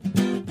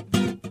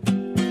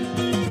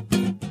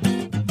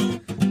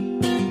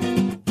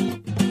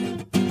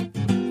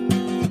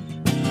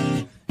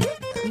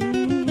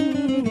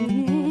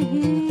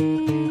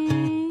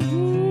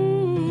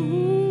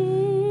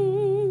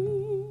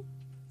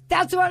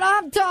 That's what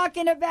I'm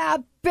talking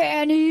about,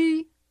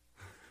 Benny.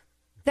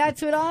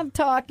 That's what I'm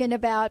talking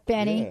about,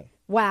 Benny. Yeah.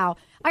 Wow.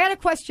 I got a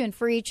question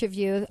for each of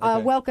you.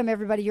 Welcome,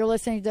 everybody. You're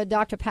listening to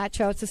Dr. Pat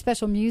Show. It's a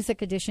special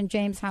music edition.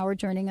 James Howard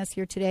joining us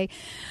here today.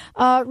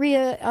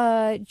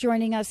 Rhea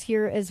joining us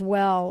here as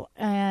well.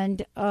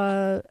 And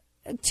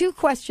two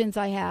questions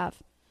I have.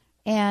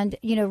 And,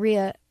 you know,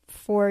 Rhea,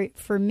 for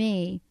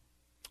me,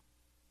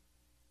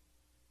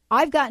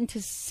 I've gotten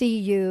to see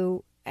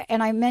you,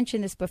 and I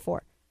mentioned this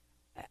before.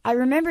 I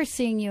remember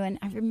seeing you, and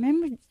I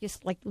remember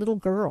just like little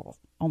girl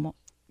almost.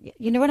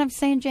 You know what I'm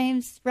saying,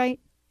 James, right?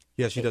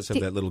 Yeah, she does have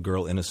that little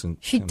girl innocent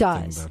She kind of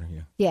thing does. about her,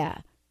 yeah. Yeah.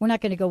 We're not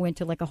going to go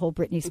into like a whole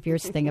Britney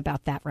Spears thing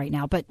about that right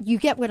now, but you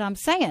get what I'm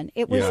saying.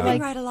 It was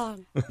like right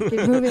along.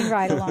 moving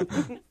right along.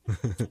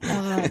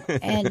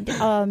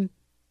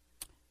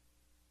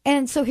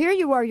 And so here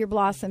you are, you're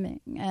blossoming,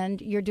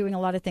 and you're doing a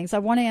lot of things. I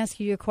want to ask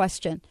you a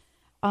question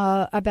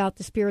about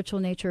the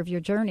spiritual nature of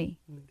your journey.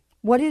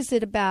 What is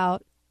it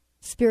about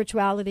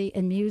spirituality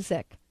and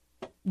music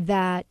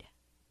that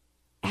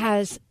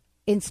has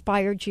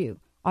inspired you?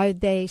 Are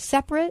they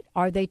separate?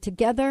 Are they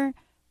together?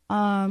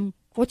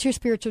 What's your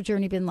spiritual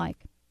journey been like?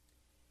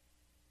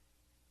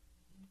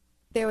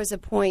 There was a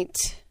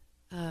point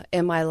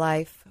in my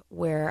life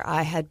where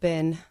I had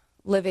been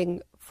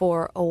living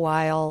for a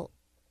while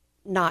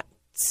not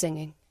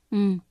singing.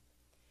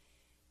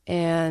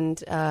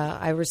 And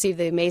I received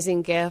the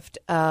amazing gift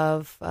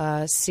of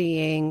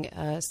seeing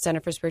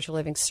Center for Spiritual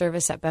Living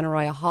service at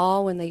Benaroya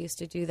Hall when they used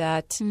to do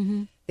that.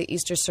 Mm-hmm. The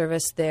Easter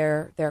service,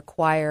 their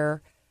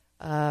choir,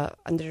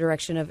 under the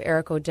direction of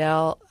Eric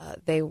Odell,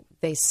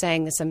 they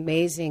sang this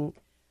amazing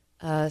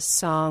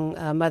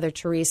song, Mother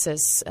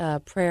Teresa's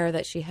prayer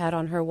that she had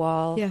on her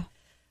wall. Yeah.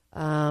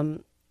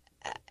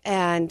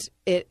 And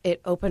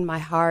it opened my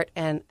heart,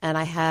 and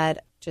I had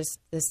just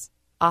this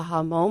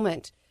aha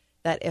moment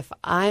that if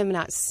I'm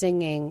not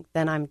singing,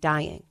 then I'm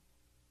dying.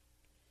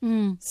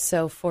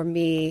 So for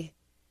me,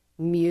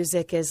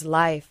 music is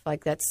life.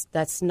 Like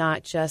that's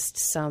not just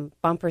some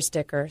bumper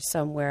sticker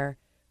somewhere.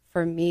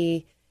 For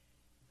me,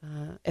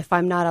 if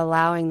I'm not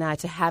allowing that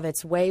to have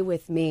its way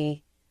with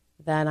me,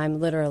 then I'm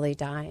literally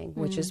dying,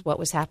 which is what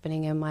was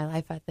happening in my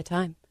life at the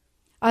time.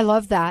 I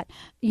love that.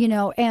 You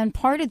know, and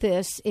part of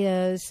this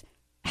is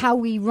how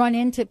we run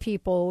into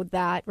people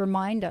that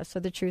remind us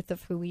of the truth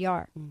of who we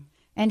are.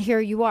 And here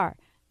you are.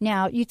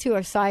 Now, you two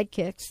are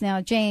sidekicks. Now,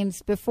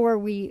 James, before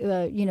we,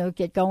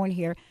 get going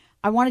here,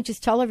 I want to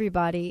just tell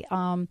everybody,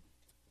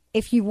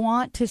 if you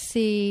want to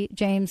see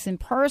James in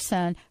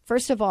person,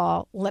 first of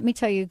all, let me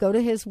tell you, go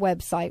to his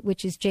website,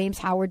 which is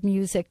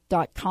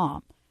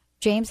jameshowardmusic.com,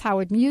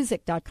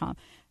 jameshowardmusic.com.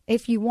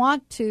 If you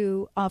want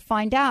to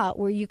find out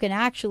where you can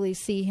actually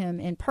see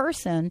him in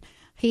person,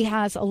 he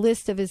has a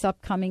list of his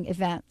upcoming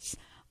events.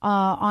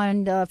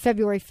 On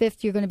February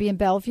 5th, you're going to be in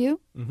Bellevue,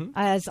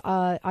 as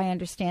I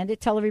understand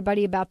it. Tell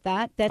everybody about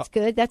that. That's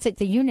good. That's at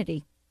the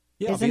Unity,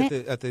 isn't I'll be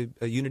it? at the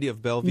Unity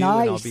of Bellevue,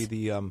 Nice. and I'll be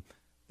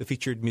the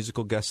featured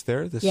musical guest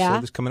there. This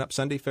Yeah. this coming up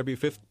Sunday, February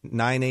 5th,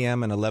 9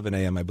 a.m. and 11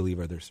 a.m., I believe,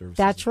 are their services.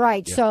 That's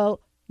right. Yeah. So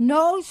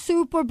No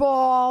Super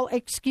Bowl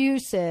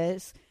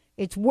excuses.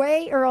 It's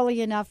way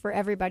early enough for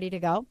everybody to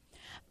go.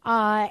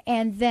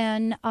 And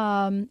then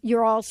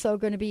you're also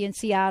going to be in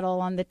Seattle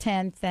on the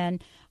 10th,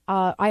 and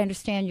I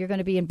understand you're going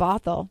to be in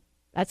Bothell.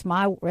 That's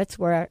my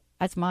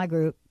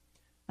group.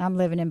 I'm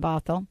living in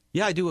Bothell.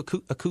 Yeah, I do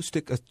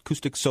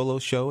acoustic solo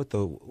show at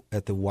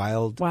the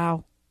Wild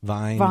Vine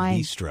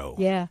Bistro.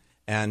 Yeah,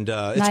 and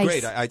it's nice.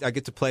 great. I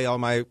get to play all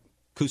my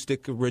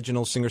acoustic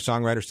original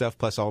singer-songwriter stuff,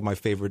 plus all my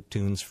favorite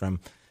tunes from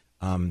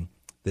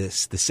the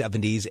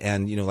 70s,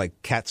 and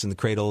like Cats in the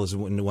Cradle is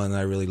one that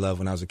I really loved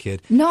when I was a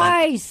kid.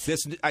 Nice.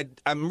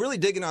 I'm really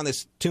digging on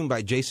this tune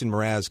by Jason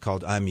Mraz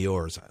called "I'm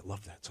Yours." I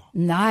love that song.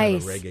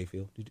 Nice. Kind of a reggae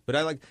feel, but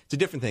it's a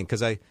different thing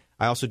because I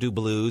also do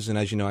blues, and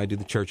as you know, I do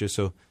the churches.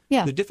 So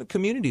yeah, there are different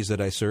communities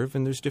that I serve,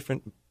 and there's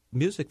different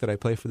music that I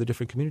play for the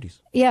different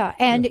communities. Yeah,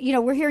 and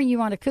we're hearing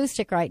you on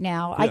acoustic right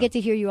now. Yeah. I get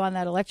to hear you on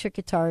that electric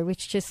guitar,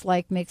 which just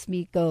makes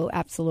me go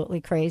absolutely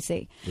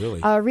crazy.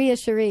 Really, Rhea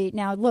Cherie.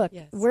 Now, look,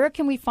 where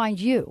can we find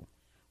you?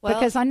 Well,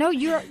 because I know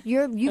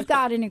you've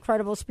got an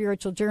incredible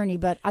spiritual journey,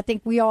 but I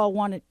think we all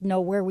want to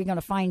know where we're going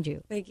to find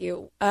you. Thank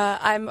you.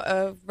 I'm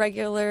a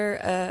regular.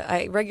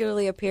 I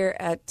regularly appear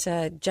at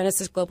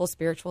Genesis Global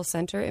Spiritual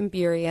Center in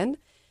Burien,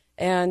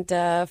 and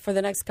for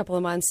the next couple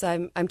of months,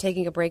 I'm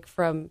taking a break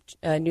from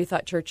New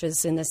Thought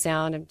churches in the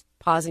Sound. I'm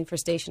pausing for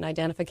station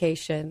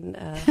identification.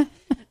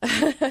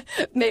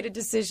 Made a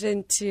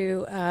decision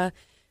to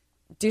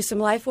do some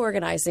life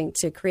organizing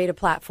to create a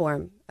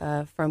platform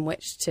from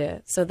which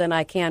so then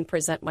I can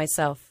present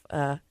myself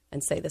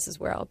and say this is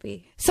where I'll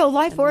be. So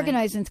life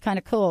organizing is kind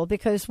of cool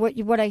because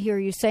what I hear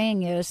you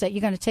saying is that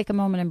you're going to take a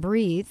moment and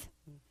breathe.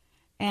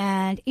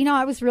 And,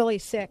 I was really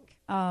sick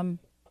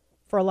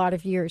for a lot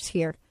of years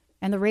here,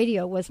 and the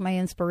radio was my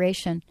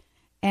inspiration.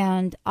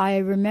 And I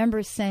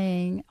remember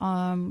saying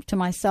to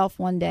myself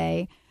one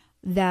day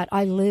that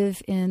I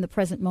live in the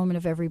present moment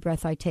of every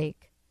breath I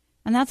take.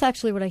 And that's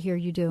actually what I hear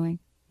you doing.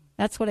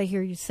 That's what I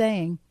hear you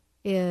saying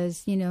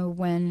is,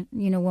 when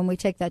we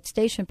take that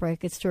station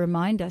break, it's to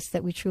remind us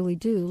that we truly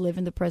do live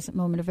in the present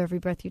moment of every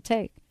breath you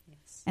take.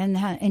 Yes.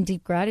 And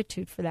deep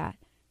gratitude for that.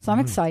 So I'm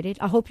excited.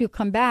 I hope you'll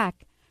come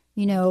back,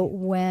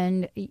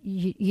 when,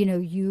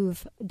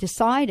 you've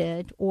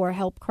decided or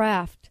help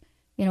craft,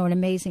 an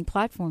amazing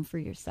platform for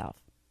yourself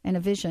and a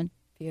vision.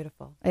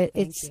 Beautiful.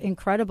 It's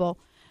incredible.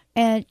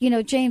 And,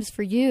 James,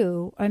 for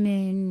you,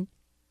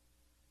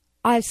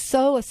 I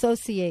so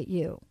associate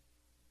you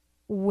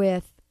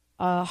with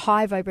a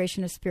high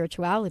vibration of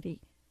spirituality,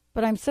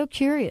 but I'm so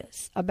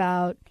curious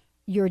about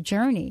your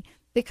journey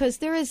because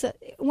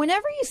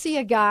whenever you see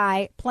a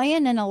guy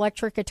playing an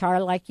electric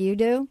guitar like you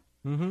do,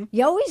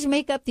 you always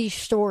make up these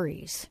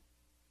stories,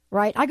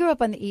 right? I grew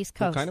up on the East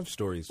Coast. What kind of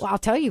stories? Well, I'll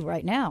tell you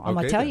right now. I'm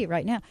going to tell you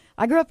right now.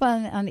 I grew up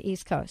on the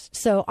East Coast,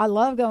 so I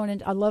love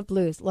I love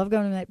blues, love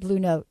going to that Blue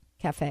Note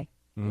Cafe,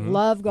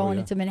 love going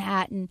into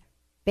Manhattan,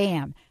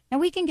 bam. Now,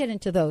 we can get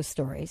into those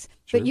stories,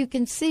 but you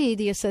can see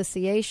the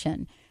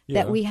association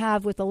that we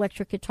have with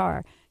electric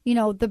guitar.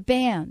 The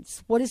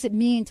bands, what does it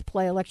mean to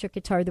play electric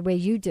guitar the way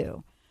you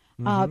do?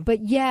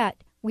 But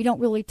yet, we don't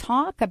really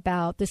talk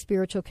about the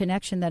spiritual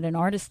connection that an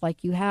artist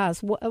like you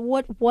has.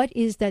 What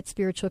is that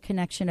spiritual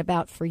connection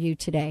about for you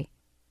today?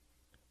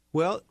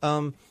 Well,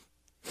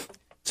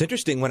 it's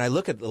interesting. When I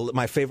look at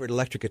my favorite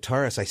electric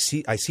guitarist,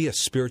 I see a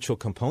spiritual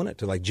component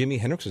to Jimi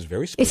Hendrix was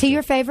very spiritual. Is he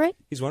your favorite?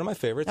 He's one of my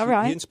favorites. All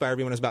right. He inspired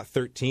me when I was about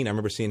 13. I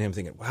remember seeing him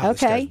thinking, wow,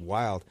 this guy's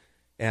wild.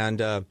 And,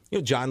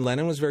 John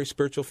Lennon was a very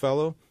spiritual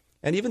fellow.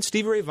 And even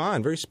Stevie Ray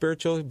Vaughan, very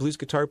spiritual blues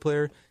guitar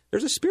player.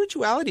 There's a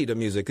spirituality to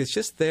music. It's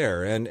just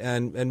there.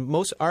 And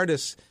most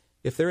artists,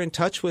 if they're in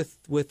touch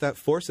with that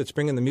force that's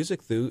bringing the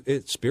music through,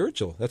 it's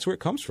spiritual. That's where it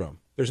comes from.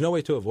 There's no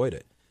way to avoid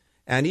it.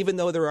 And even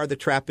though there are the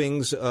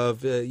trappings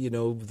of,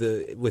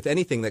 with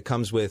anything that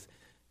comes with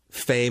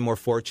fame or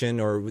fortune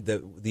or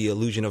the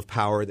illusion of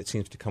power that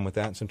seems to come with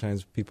that, and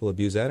sometimes people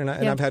abuse that. And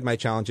I've had my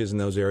challenges in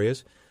those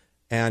areas.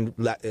 And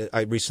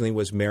I recently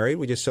was married.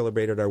 We just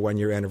celebrated our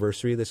 1-year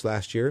anniversary this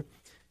last year.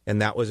 And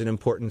that was an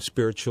important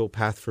spiritual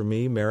path for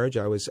me, marriage.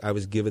 I was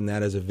given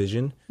that as a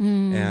vision.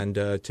 And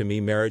to me,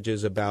 marriage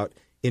is about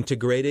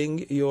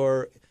integrating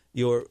your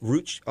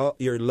root,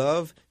 your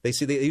love. They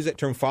use that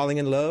term, falling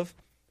in love.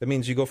 That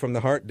means you go from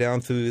the heart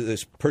down through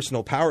this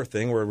personal power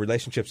thing where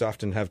relationships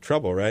often have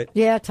trouble, right?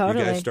 Yeah,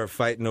 totally. You guys start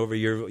fighting over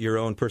your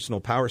own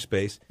personal power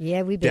space.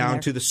 Yeah, we've been down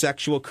there. To the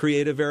sexual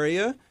creative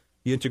area.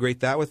 You integrate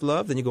that with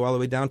love, then you go all the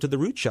way down to the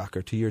root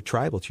chakra, to your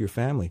tribal, to your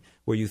family,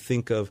 where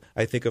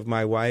I think of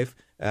my wife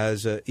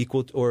as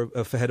equal or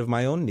ahead of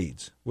my own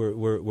needs.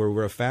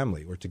 We're a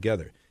family. We're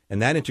together.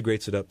 And that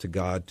integrates it up to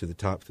God, to the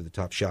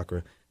top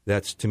chakra.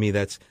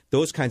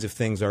 Those kinds of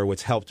things are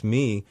what's helped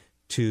me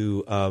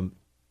to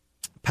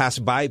pass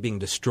by being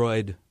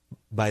destroyed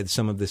by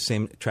some of the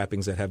same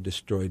trappings that have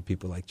destroyed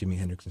people like Jimi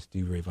Hendrix and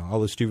Stevie Ray Vaughan.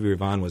 Although Stevie Ray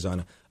Vaughan was on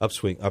an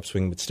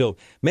upswing, but still,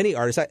 many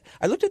artists.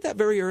 I looked at that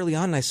very early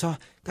on, and I saw,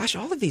 gosh,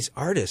 all of these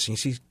artists. And you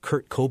see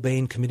Kurt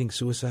Cobain committing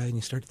suicide, and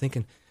you start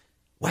thinking,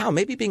 wow,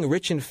 maybe being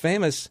rich and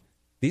famous,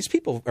 these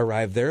people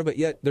arrived there, but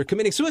yet they're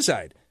committing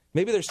suicide.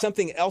 Maybe there's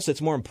something else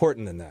that's more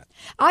important than that.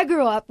 I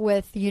grew up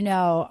with, in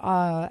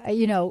the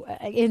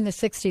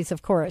 60s,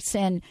 of course,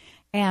 and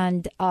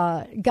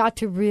got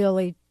to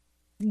really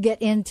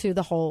get into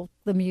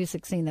the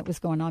music scene that was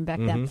going on back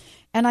then.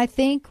 And I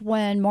think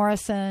when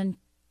Morrison,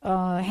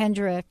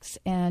 Hendrix,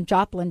 and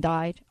Joplin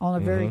died on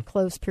a very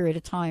close period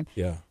of time,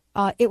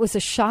 it was a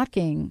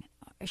shocking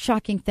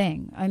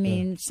thing. I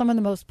mean, some of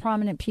the most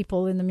prominent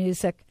people in the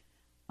music,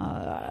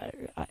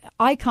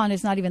 icon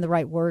is not even the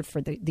right word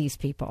for these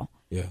people.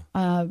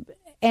 Yeah.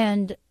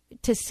 And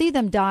to see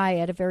them die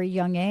at a very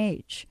young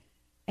age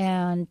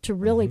and to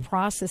really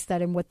process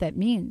that and what that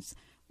means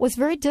was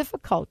very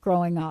difficult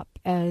growing up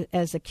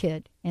as a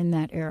kid in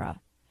that era.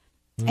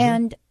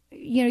 And,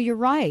 you're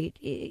right.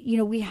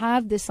 We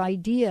have this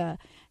idea,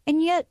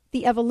 and yet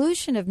the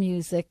evolution of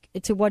music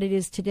to what it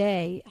is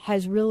today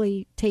has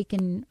really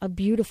taken a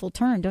beautiful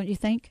turn, don't you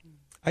think?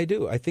 I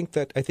do. I think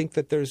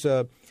that there's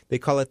they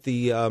call it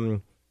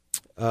the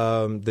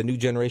new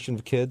generation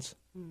of kids.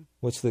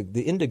 What's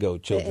the indigo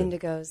children? The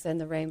indigos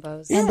and the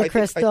rainbows. And the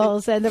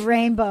crystals and the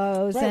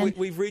rainbows. Right. And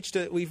we've reached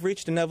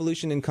an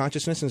evolution in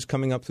consciousness, and it's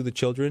coming up through the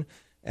children.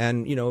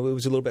 And, it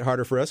was a little bit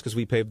harder for us because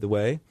we paved the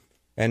way.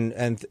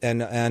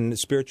 And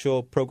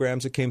spiritual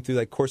programs that came through,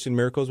 like Course in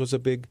Miracles was a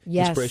big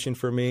inspiration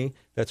for me.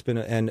 That's been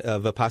and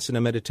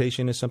Vipassana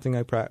meditation is something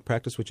I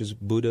practice, which is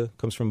Buddha,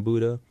 comes from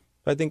Buddha.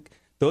 I think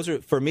those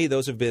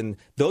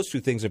two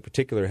things in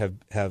particular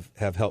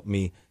have helped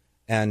me.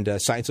 And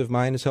Science of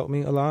Mind has helped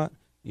me a lot.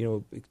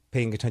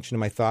 Paying attention to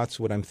my thoughts,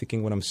 what I'm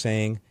thinking, what I'm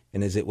saying,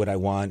 and is it what I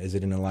want? Is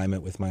it in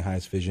alignment with my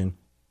highest vision?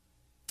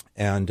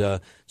 And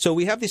so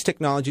we have these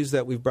technologies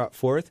that we've brought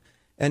forth.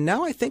 And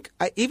now I think,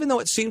 even though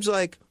it seems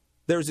like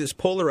there's this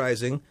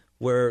polarizing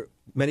where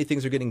many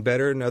things are getting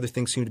better and other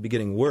things seem to be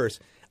getting worse,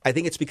 I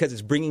think it's because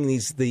it's bringing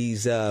these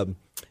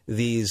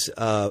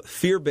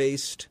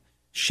fear-based,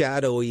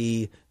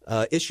 shadowy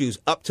issues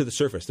up to the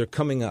surface. They're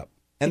coming up.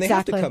 And they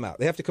have to come out.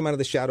 They have to come out of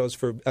the shadows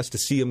for us to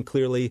see them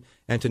clearly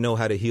and to know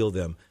how to heal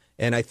them.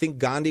 And I think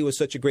Gandhi was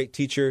such a great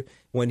teacher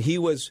when he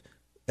was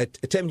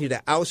attempting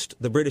to oust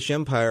the British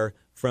Empire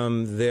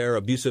from their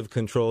abusive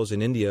controls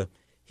in India.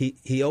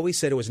 He always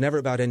said it was never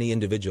about any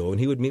individual. When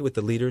he would meet with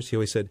the leaders, he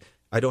always said,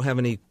 I don't have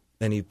any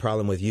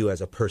problem with you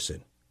as a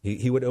person.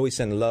 He would always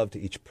send love to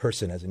each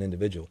person as an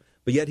individual.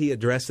 But yet he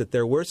addressed that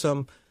there were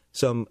some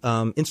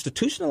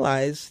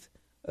institutionalized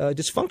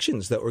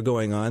dysfunctions that were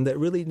going on that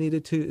really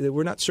that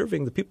were not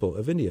serving the people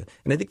of India.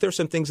 And I think there are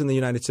some things in the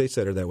United States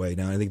that are that way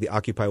now. I think the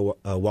Occupy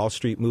Wall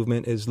Street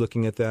movement is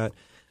looking at that.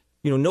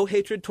 No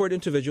hatred toward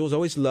individuals,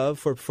 always love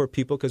for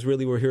people, because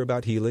really we're here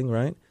about healing,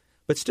 right?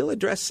 But still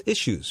address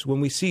issues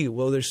when we see,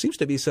 there seems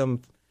to be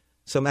some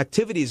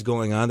activities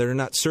going on that are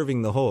not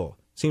serving the whole,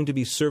 seem to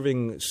be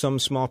serving some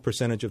small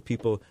percentage of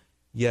people,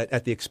 yet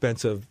at the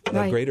expense of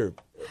a greater.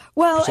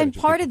 Well, and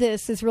part of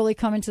this is really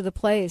coming to the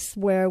place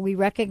where we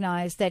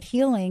recognize that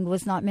healing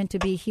was not meant to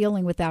be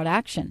healing without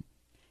action.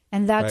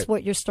 And that's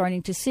what you're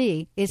starting to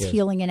see is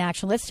healing in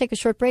action. Let's take a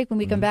short break. When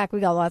we come back, we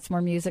got lots more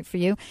music for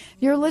you.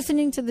 You're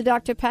listening to the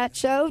Dr. Pat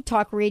Show,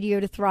 talk radio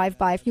to thrive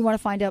by. If you want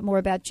to find out more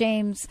about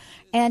James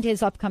and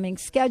his upcoming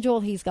schedule,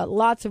 he's got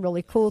lots of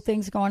really cool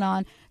things going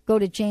on. Go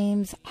to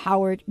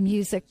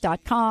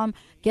jameshowardmusic.com.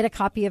 Get a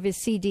copy of his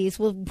CDs.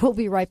 We'll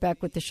be right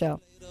back with the show.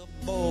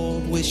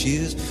 Bold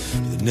wishes,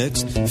 the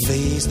next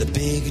phase, the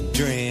big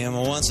dream.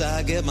 Once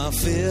I get my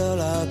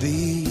fill, I'll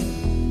be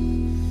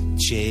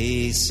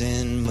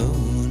chasing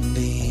moonbeam.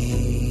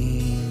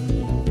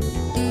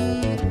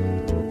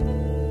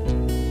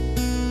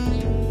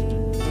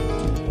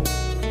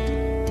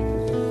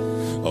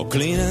 Oh,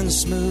 clean and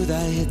smooth,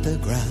 I hit the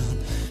ground.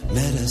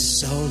 Met a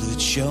soul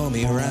who'd show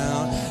me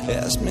around.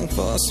 Asked me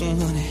for some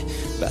money,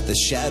 about the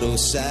shadow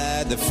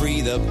side, the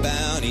free, the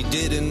bound. He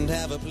didn't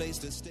have a place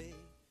to stay.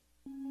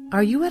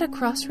 Are you at a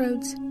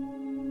crossroads?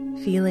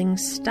 Feeling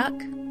stuck?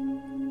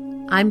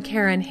 I'm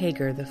Karen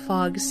Hager, the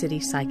Fog City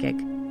Psychic.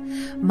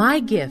 My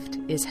gift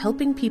is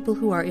helping people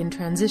who are in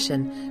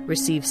transition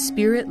receive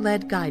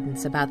spirit-led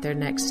guidance about their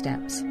next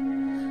steps.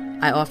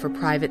 I offer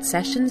private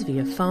sessions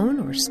via phone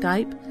or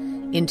Skype,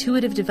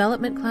 intuitive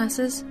development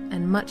classes,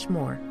 and much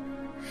more.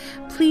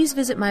 Please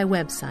visit my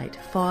website,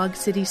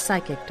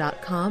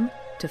 fogcitypsychic.com,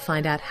 to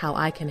find out how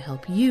I can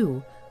help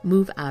you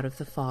move out of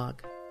the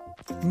fog.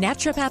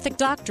 Naturopathic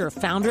doctor,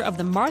 founder of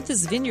the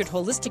Martha's Vineyard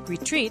Holistic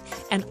Retreat,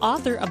 and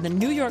author of the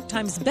New York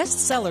Times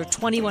bestseller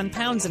 21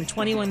 Pounds in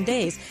 21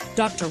 Days,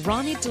 Dr.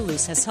 Ronnie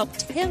DeLuce has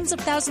helped tens of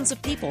thousands of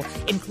people,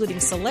 including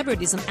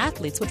celebrities and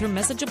athletes, with her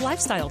message of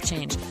lifestyle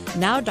change.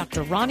 Now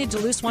Dr. Ronnie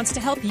DeLuce wants to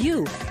help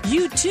you.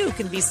 You too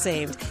can be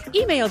saved.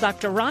 Email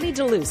Dr. Ronnie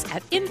DeLuce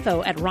at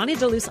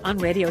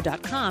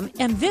info@ronniedeluceonradio.com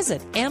and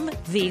visit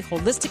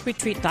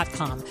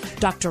mtheholisticretreat.com.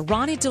 Dr.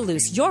 Ronnie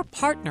DeLuce, your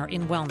partner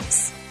in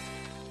wellness.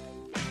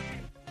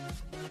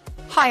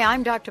 Hi,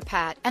 I'm Dr.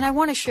 Pat, and I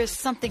want to share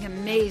something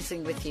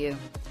amazing with you.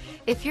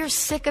 If you're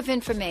sick of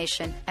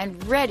information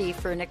and ready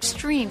for an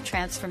extreme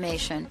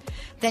transformation,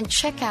 then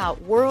check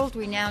out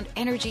world-renowned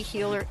energy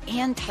healer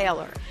Ann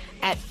Taylor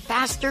at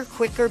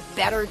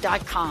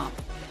fasterquickerbetter.com.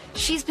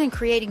 She's been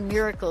creating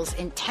miracles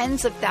in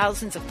tens of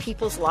thousands of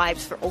people's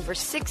lives for over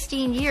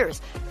 16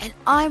 years, and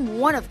I'm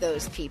one of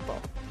those people.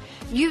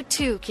 You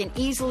too can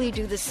easily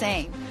do the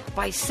same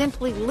by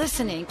simply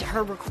listening to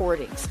her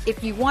recordings.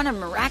 If you want to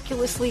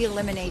miraculously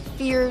eliminate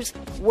fears,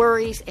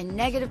 worries, and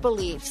negative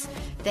beliefs,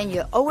 then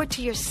you owe it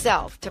to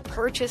yourself to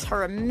purchase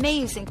her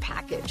amazing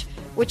package,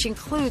 which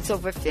includes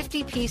over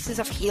 50 pieces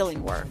of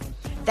healing work.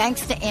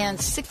 Thanks to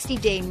Ann's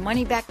 60-day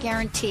money-back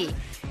guarantee,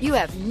 you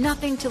have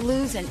nothing to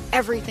lose and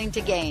everything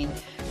to gain.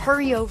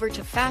 Hurry over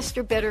to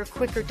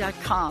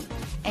fasterbetterquicker.com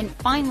and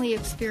finally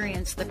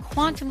experience the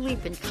quantum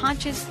leap in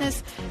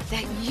consciousness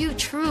that you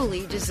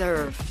truly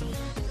deserve.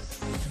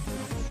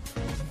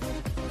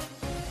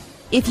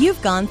 If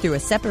you've gone through a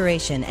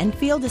separation and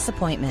feel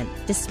disappointment,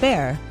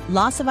 despair,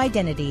 loss of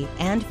identity,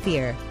 and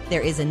fear,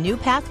 there is a new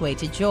pathway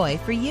to joy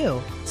for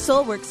you.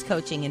 Soulworks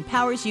Coaching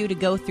empowers you to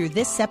go through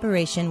this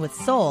separation with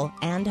soul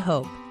and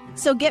hope.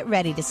 So get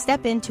ready to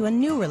step into a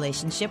new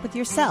relationship with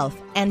yourself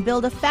and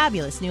build a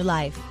fabulous new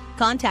life.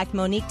 Contact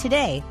Monique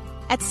today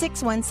at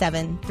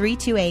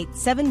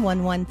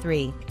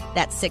 617-328-7113.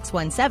 That's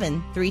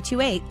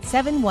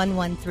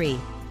 617-328-7113.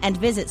 And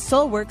visit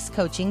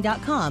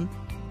soulworkscoaching.com.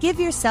 Give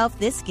yourself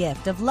this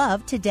gift of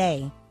love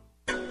today.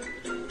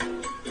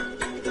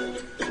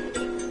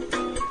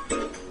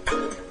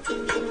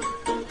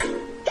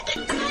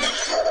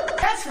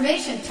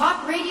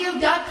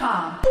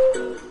 TransformationTalkRadio.com.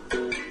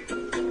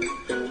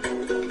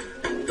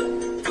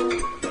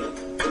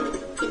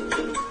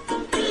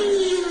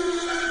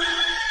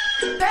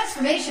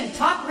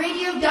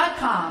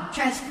 TransformationTalkRadio.com.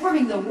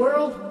 Transforming the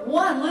world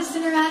one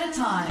listener at a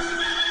time.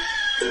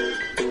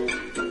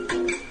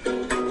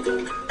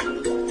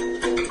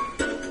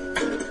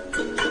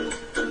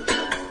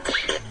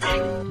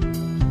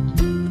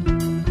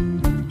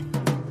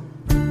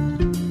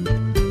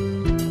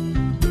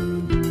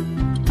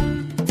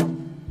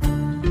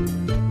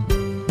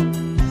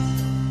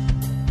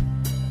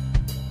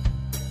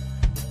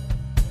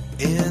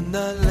 In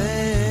the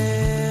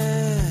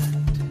land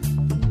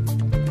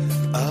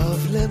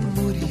of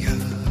Lemuria,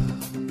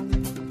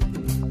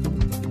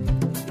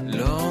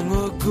 long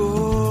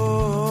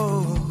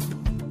ago,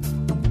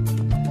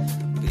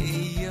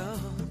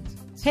 beyond.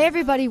 Hey,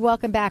 everybody,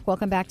 welcome back.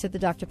 Welcome back to the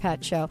Dr.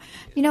 Pat Show.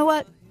 You know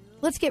what?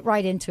 Let's get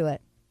right into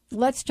it.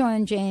 Let's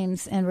join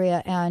James and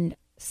Rhea and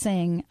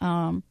sing.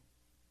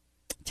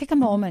 Take a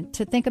moment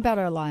to think about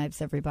our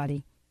lives,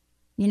 everybody.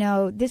 You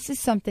know, this is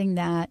something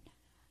that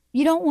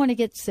you don't want to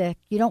get sick.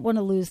 You don't want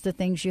to lose the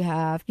things you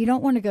have. You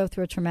don't want to go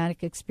through a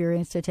traumatic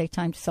experience to take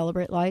time to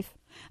celebrate life.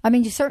 I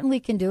mean, you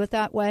certainly can do it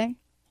that way.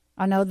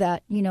 I know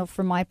that, you know,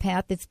 for my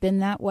path, it's been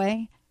that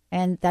way.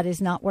 And that is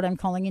not what I'm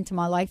calling into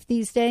my life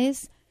these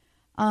days.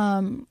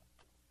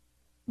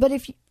 But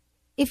if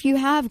you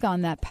have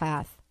gone that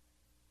path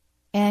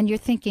and you're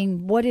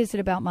thinking, what is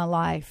it about my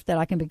life that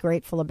I can be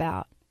grateful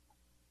about?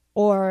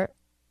 Or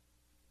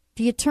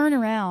do you turn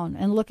around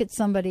and look at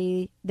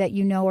somebody that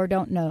you know or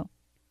don't know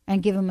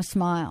and give them a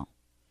smile?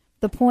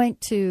 The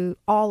point to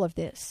all of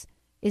this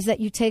is that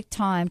you take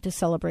time to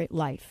celebrate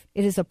life.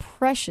 It is a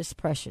precious,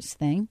 precious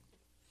thing.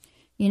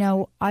 You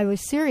know, I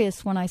was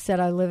serious when I said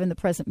I live in the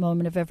present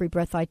moment of every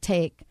breath I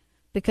take,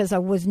 because I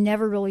was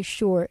never really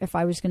sure if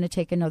I was going to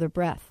take another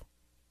breath.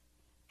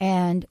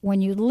 And when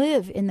you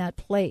live in that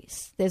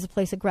place, there's a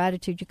place of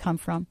gratitude you come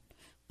from.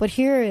 But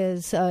here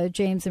is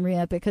James and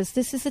Rhea, because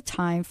this is a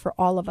time for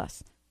all of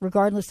us,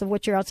 regardless of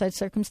what your outside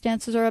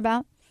circumstances are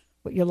about,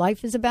 what your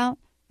life is about.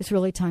 It's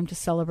really time to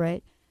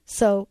celebrate.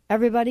 So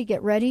everybody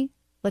get ready.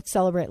 Let's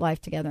celebrate life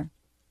together.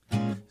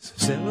 So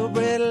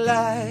celebrate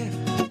life,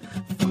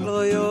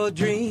 follow your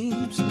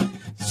dreams,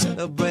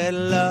 celebrate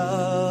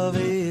love,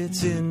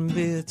 it's in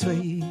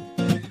between.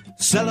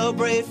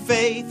 Celebrate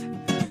faith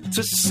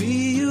to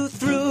see you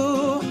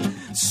through.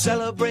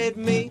 Celebrate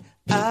me,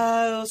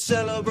 I'll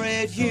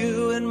celebrate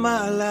you in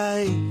my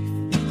life.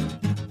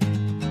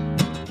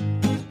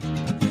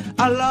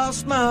 I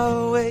lost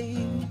my way,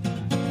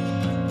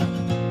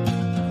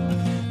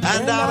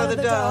 and out of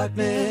the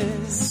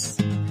darkness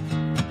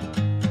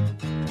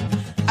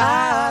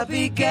I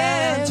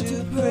began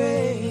to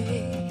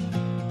pray.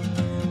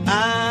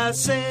 I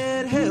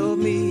said, help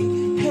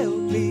me,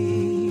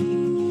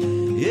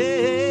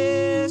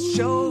 yeah,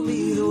 show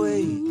me the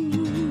way.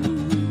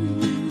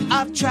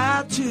 I've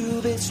tried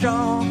to be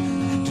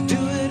strong, to do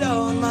it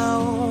on my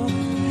own,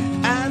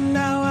 and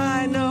now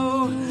I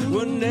know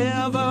we're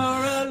never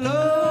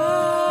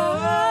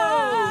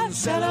alone.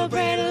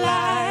 Celebrate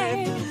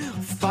life,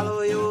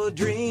 follow your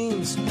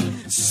dreams,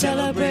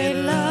 celebrate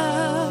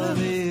love,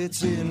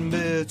 it's in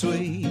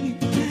between.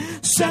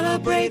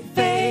 Celebrate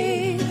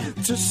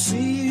faith to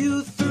see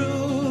you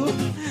through.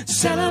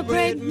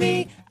 Celebrate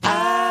me,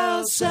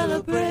 I'll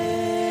celebrate.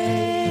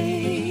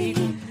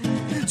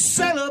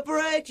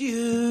 Celebrate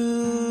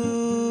you.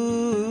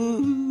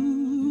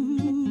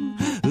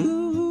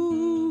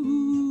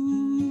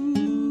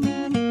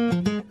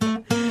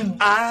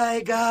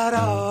 I got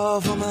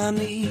off on my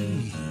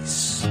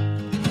knees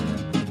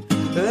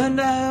and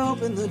I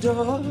opened the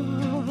door.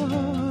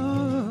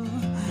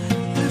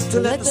 to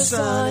let the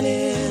sun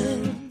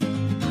in.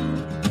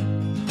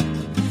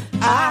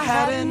 I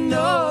hadn't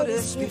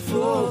noticed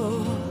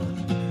before.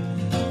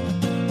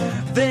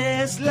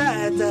 This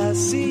light I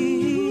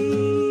see,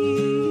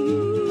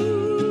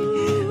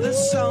 the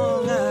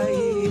song I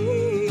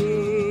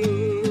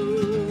hear,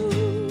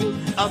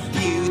 a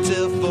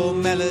beautiful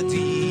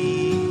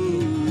melody,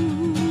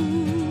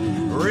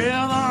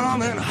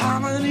 rhythm and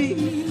harmony.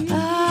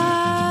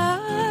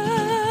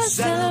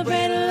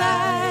 Celebrate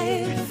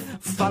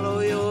life, follow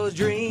your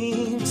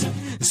dreams,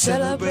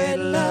 celebrate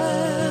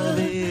love,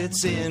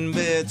 it's in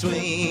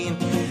between.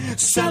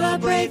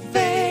 Celebrate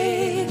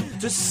faith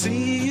to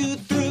see you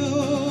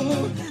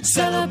through.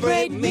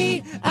 Celebrate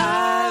me,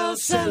 I'll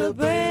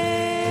celebrate.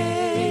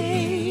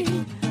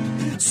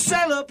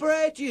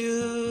 Celebrate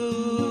you.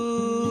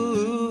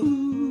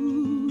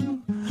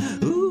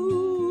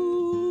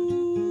 Ooh.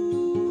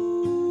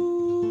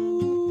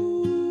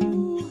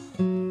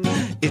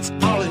 It's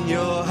all in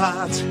your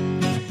heart.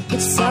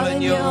 It's all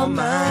in your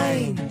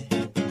mind.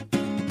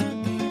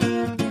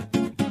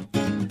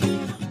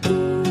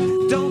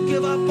 Don't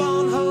give up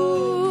on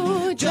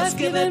hope. Just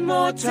give it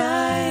more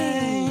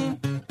time.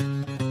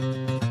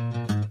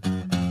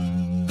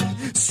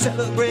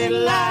 Celebrate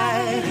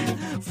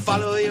life,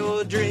 follow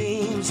your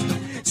dreams.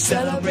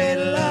 Celebrate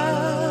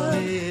love,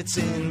 it's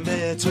in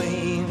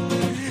between.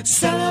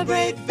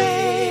 Celebrate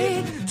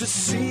faith to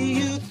see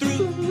you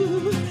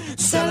through.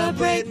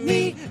 Celebrate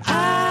me,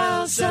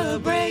 I'll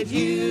celebrate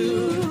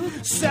you.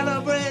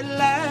 Celebrate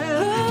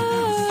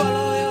life,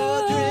 follow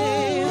your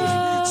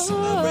dreams.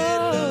 Celebrate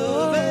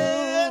love,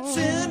 it's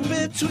in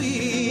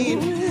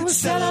between.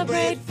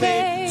 Celebrate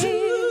faith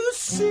to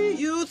see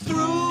you through.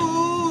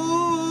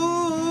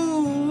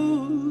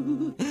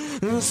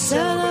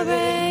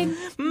 Celebrate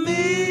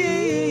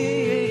me. I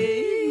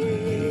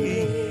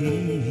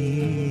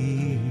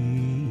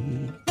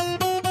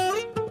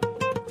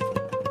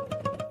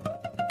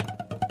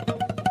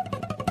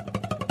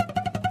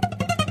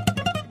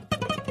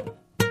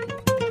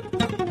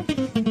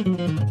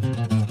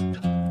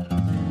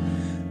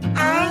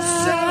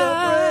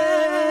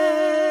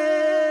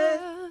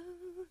celebrate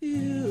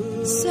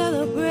you.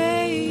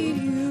 Celebrate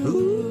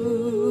you.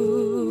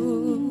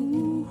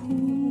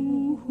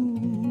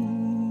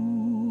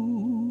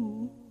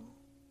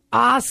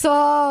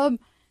 Awesome.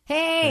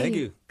 Hey, Thank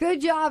you.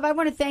 Good job. I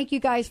want to thank you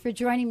guys for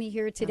joining me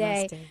here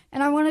today. Namaste.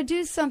 And I want to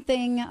do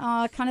something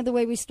kind of the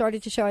way we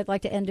started the show. I'd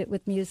like to end it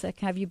with music,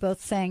 have you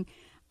both sing.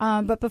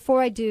 But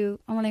before I do,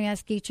 I want to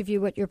ask each of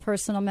you what your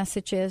personal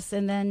message is.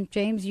 And then,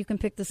 James, you can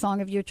pick the song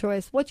of your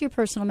choice. What's your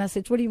personal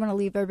message? What do you want to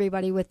leave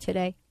everybody with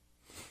today?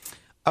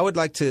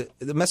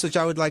 The message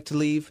I would like to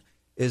leave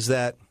is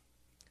that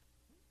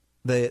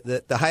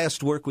the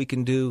highest work we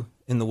can do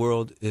in the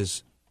world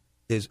is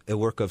a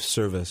work of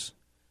service,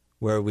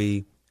 where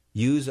we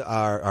use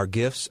our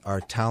gifts, our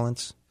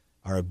talents,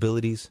 our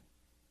abilities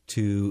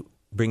to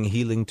bring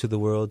healing to the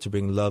world, to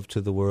bring love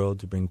to the world,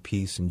 to bring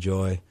peace and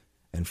joy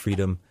and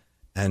freedom,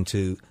 and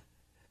to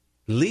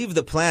leave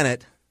the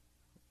planet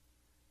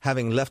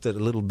having left it a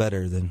little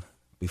better than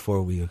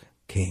before we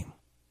came.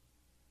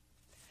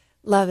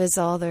 Love is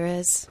all there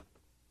is.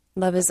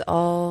 Love is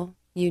all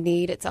you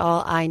need. It's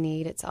all I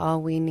need. It's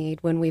all we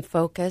need. When we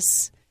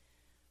focus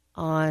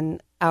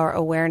on our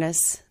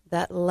awareness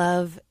that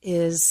love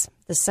is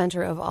the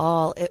center of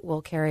all, it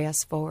will carry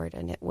us forward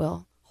and it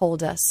will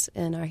hold us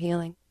in our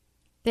healing.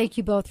 Thank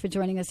you both for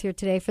joining us here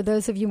today. For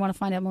those of you who want to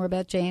find out more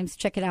about James,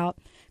 check it out.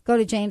 Go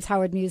to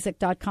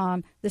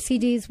jameshowardmusic.com. The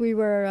CDs we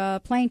were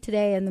playing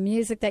today and the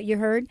music that you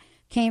heard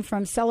came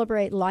from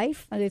Celebrate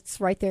Life. It's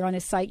right there on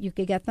his site. You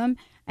could get them.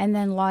 And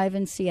then Live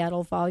in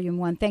Seattle, Volume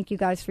 1. Thank you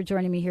guys for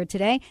joining me here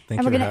today.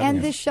 And we're going to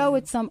end this show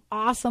with some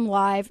awesome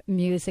live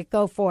music.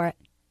 Go for it.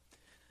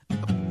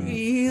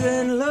 Breathe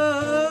in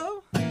love.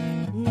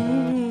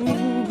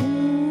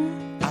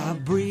 I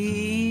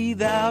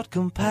breathe out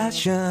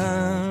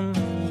compassion.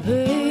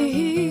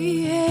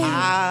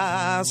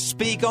 I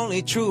speak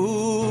only truth.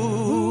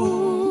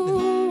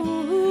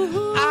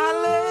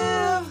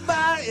 I live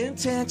by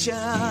intention.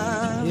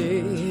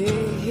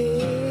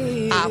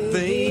 I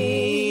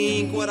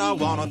think what I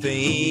want to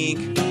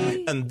think,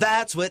 and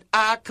that's what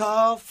I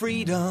call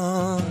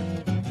freedom.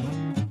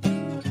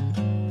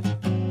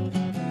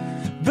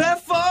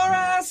 Before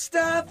I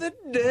start the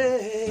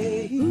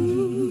day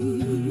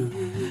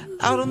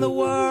out in the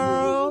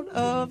world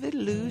of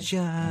illusion,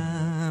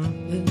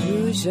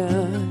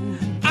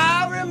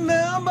 I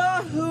remember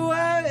who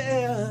I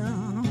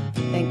am.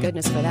 Thank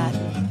goodness for that.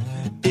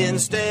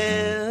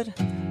 Instead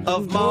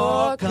of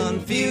more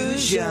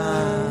confusion,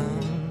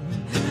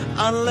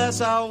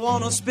 unless I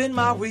want to spin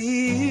my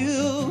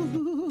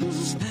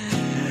wheels,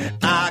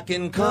 I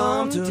can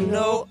come to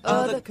no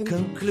other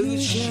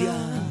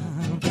conclusion.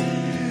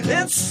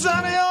 It's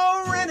sunny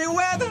or rainy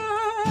weather,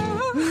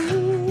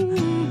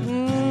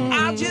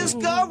 I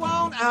just go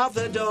on out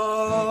the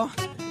door.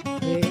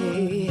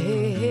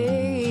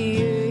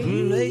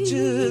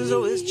 Nature's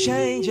always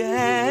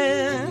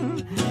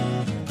changing,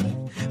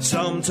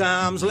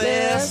 sometimes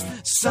less,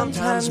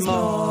 sometimes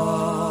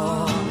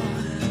more.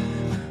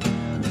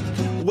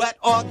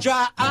 or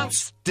dry, I'm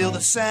still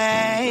the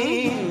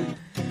same.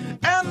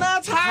 And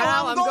that's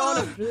how I'm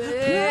gonna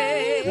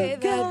play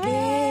that game.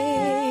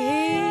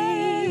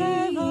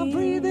 I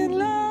breathe in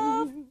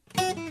love.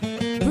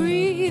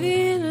 Breathe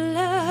in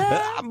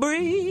love. I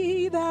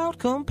breathe out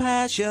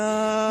compassion.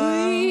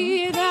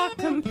 Breathe out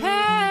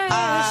compassion.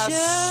 I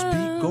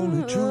speak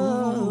only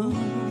truth.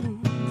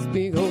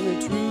 Speak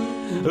only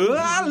truth.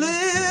 I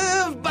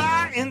live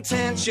by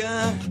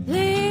intention.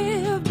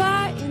 Live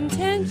by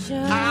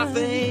intention. I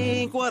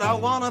think what I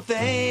want to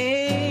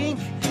think.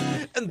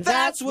 And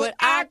that's what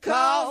I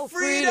call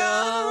freedom.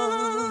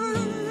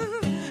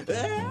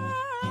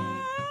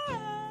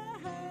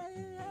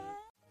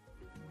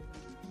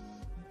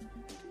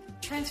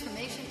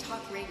 Transformation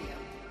Talk Radio,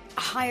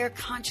 a higher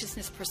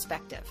consciousness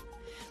perspective.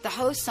 The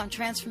hosts on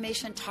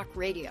Transformation Talk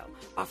Radio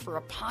offer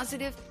a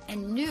positive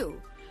and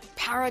new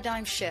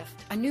paradigm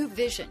shift, a new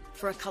vision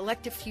for a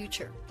collective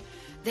future.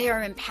 They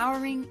are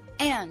empowering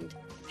and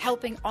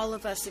helping all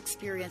of us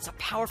experience a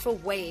powerful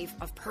wave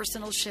of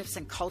personal shifts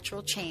and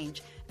cultural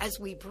change as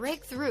we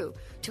break through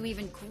to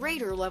even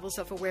greater levels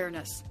of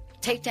awareness.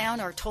 Take down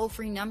our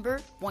toll-free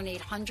number,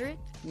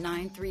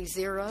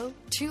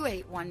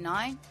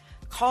 1-800-930-2819.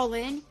 Call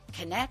in,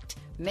 connect,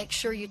 make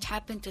sure you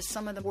tap into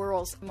some of the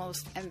world's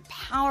most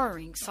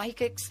empowering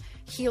psychics,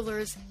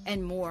 healers,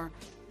 and more.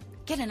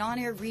 Get an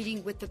on-air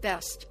reading with the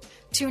best.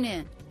 Tune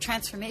in,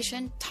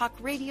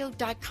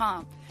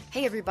 transformationtalkradio.com.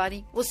 Hey,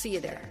 everybody, we'll see you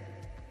there.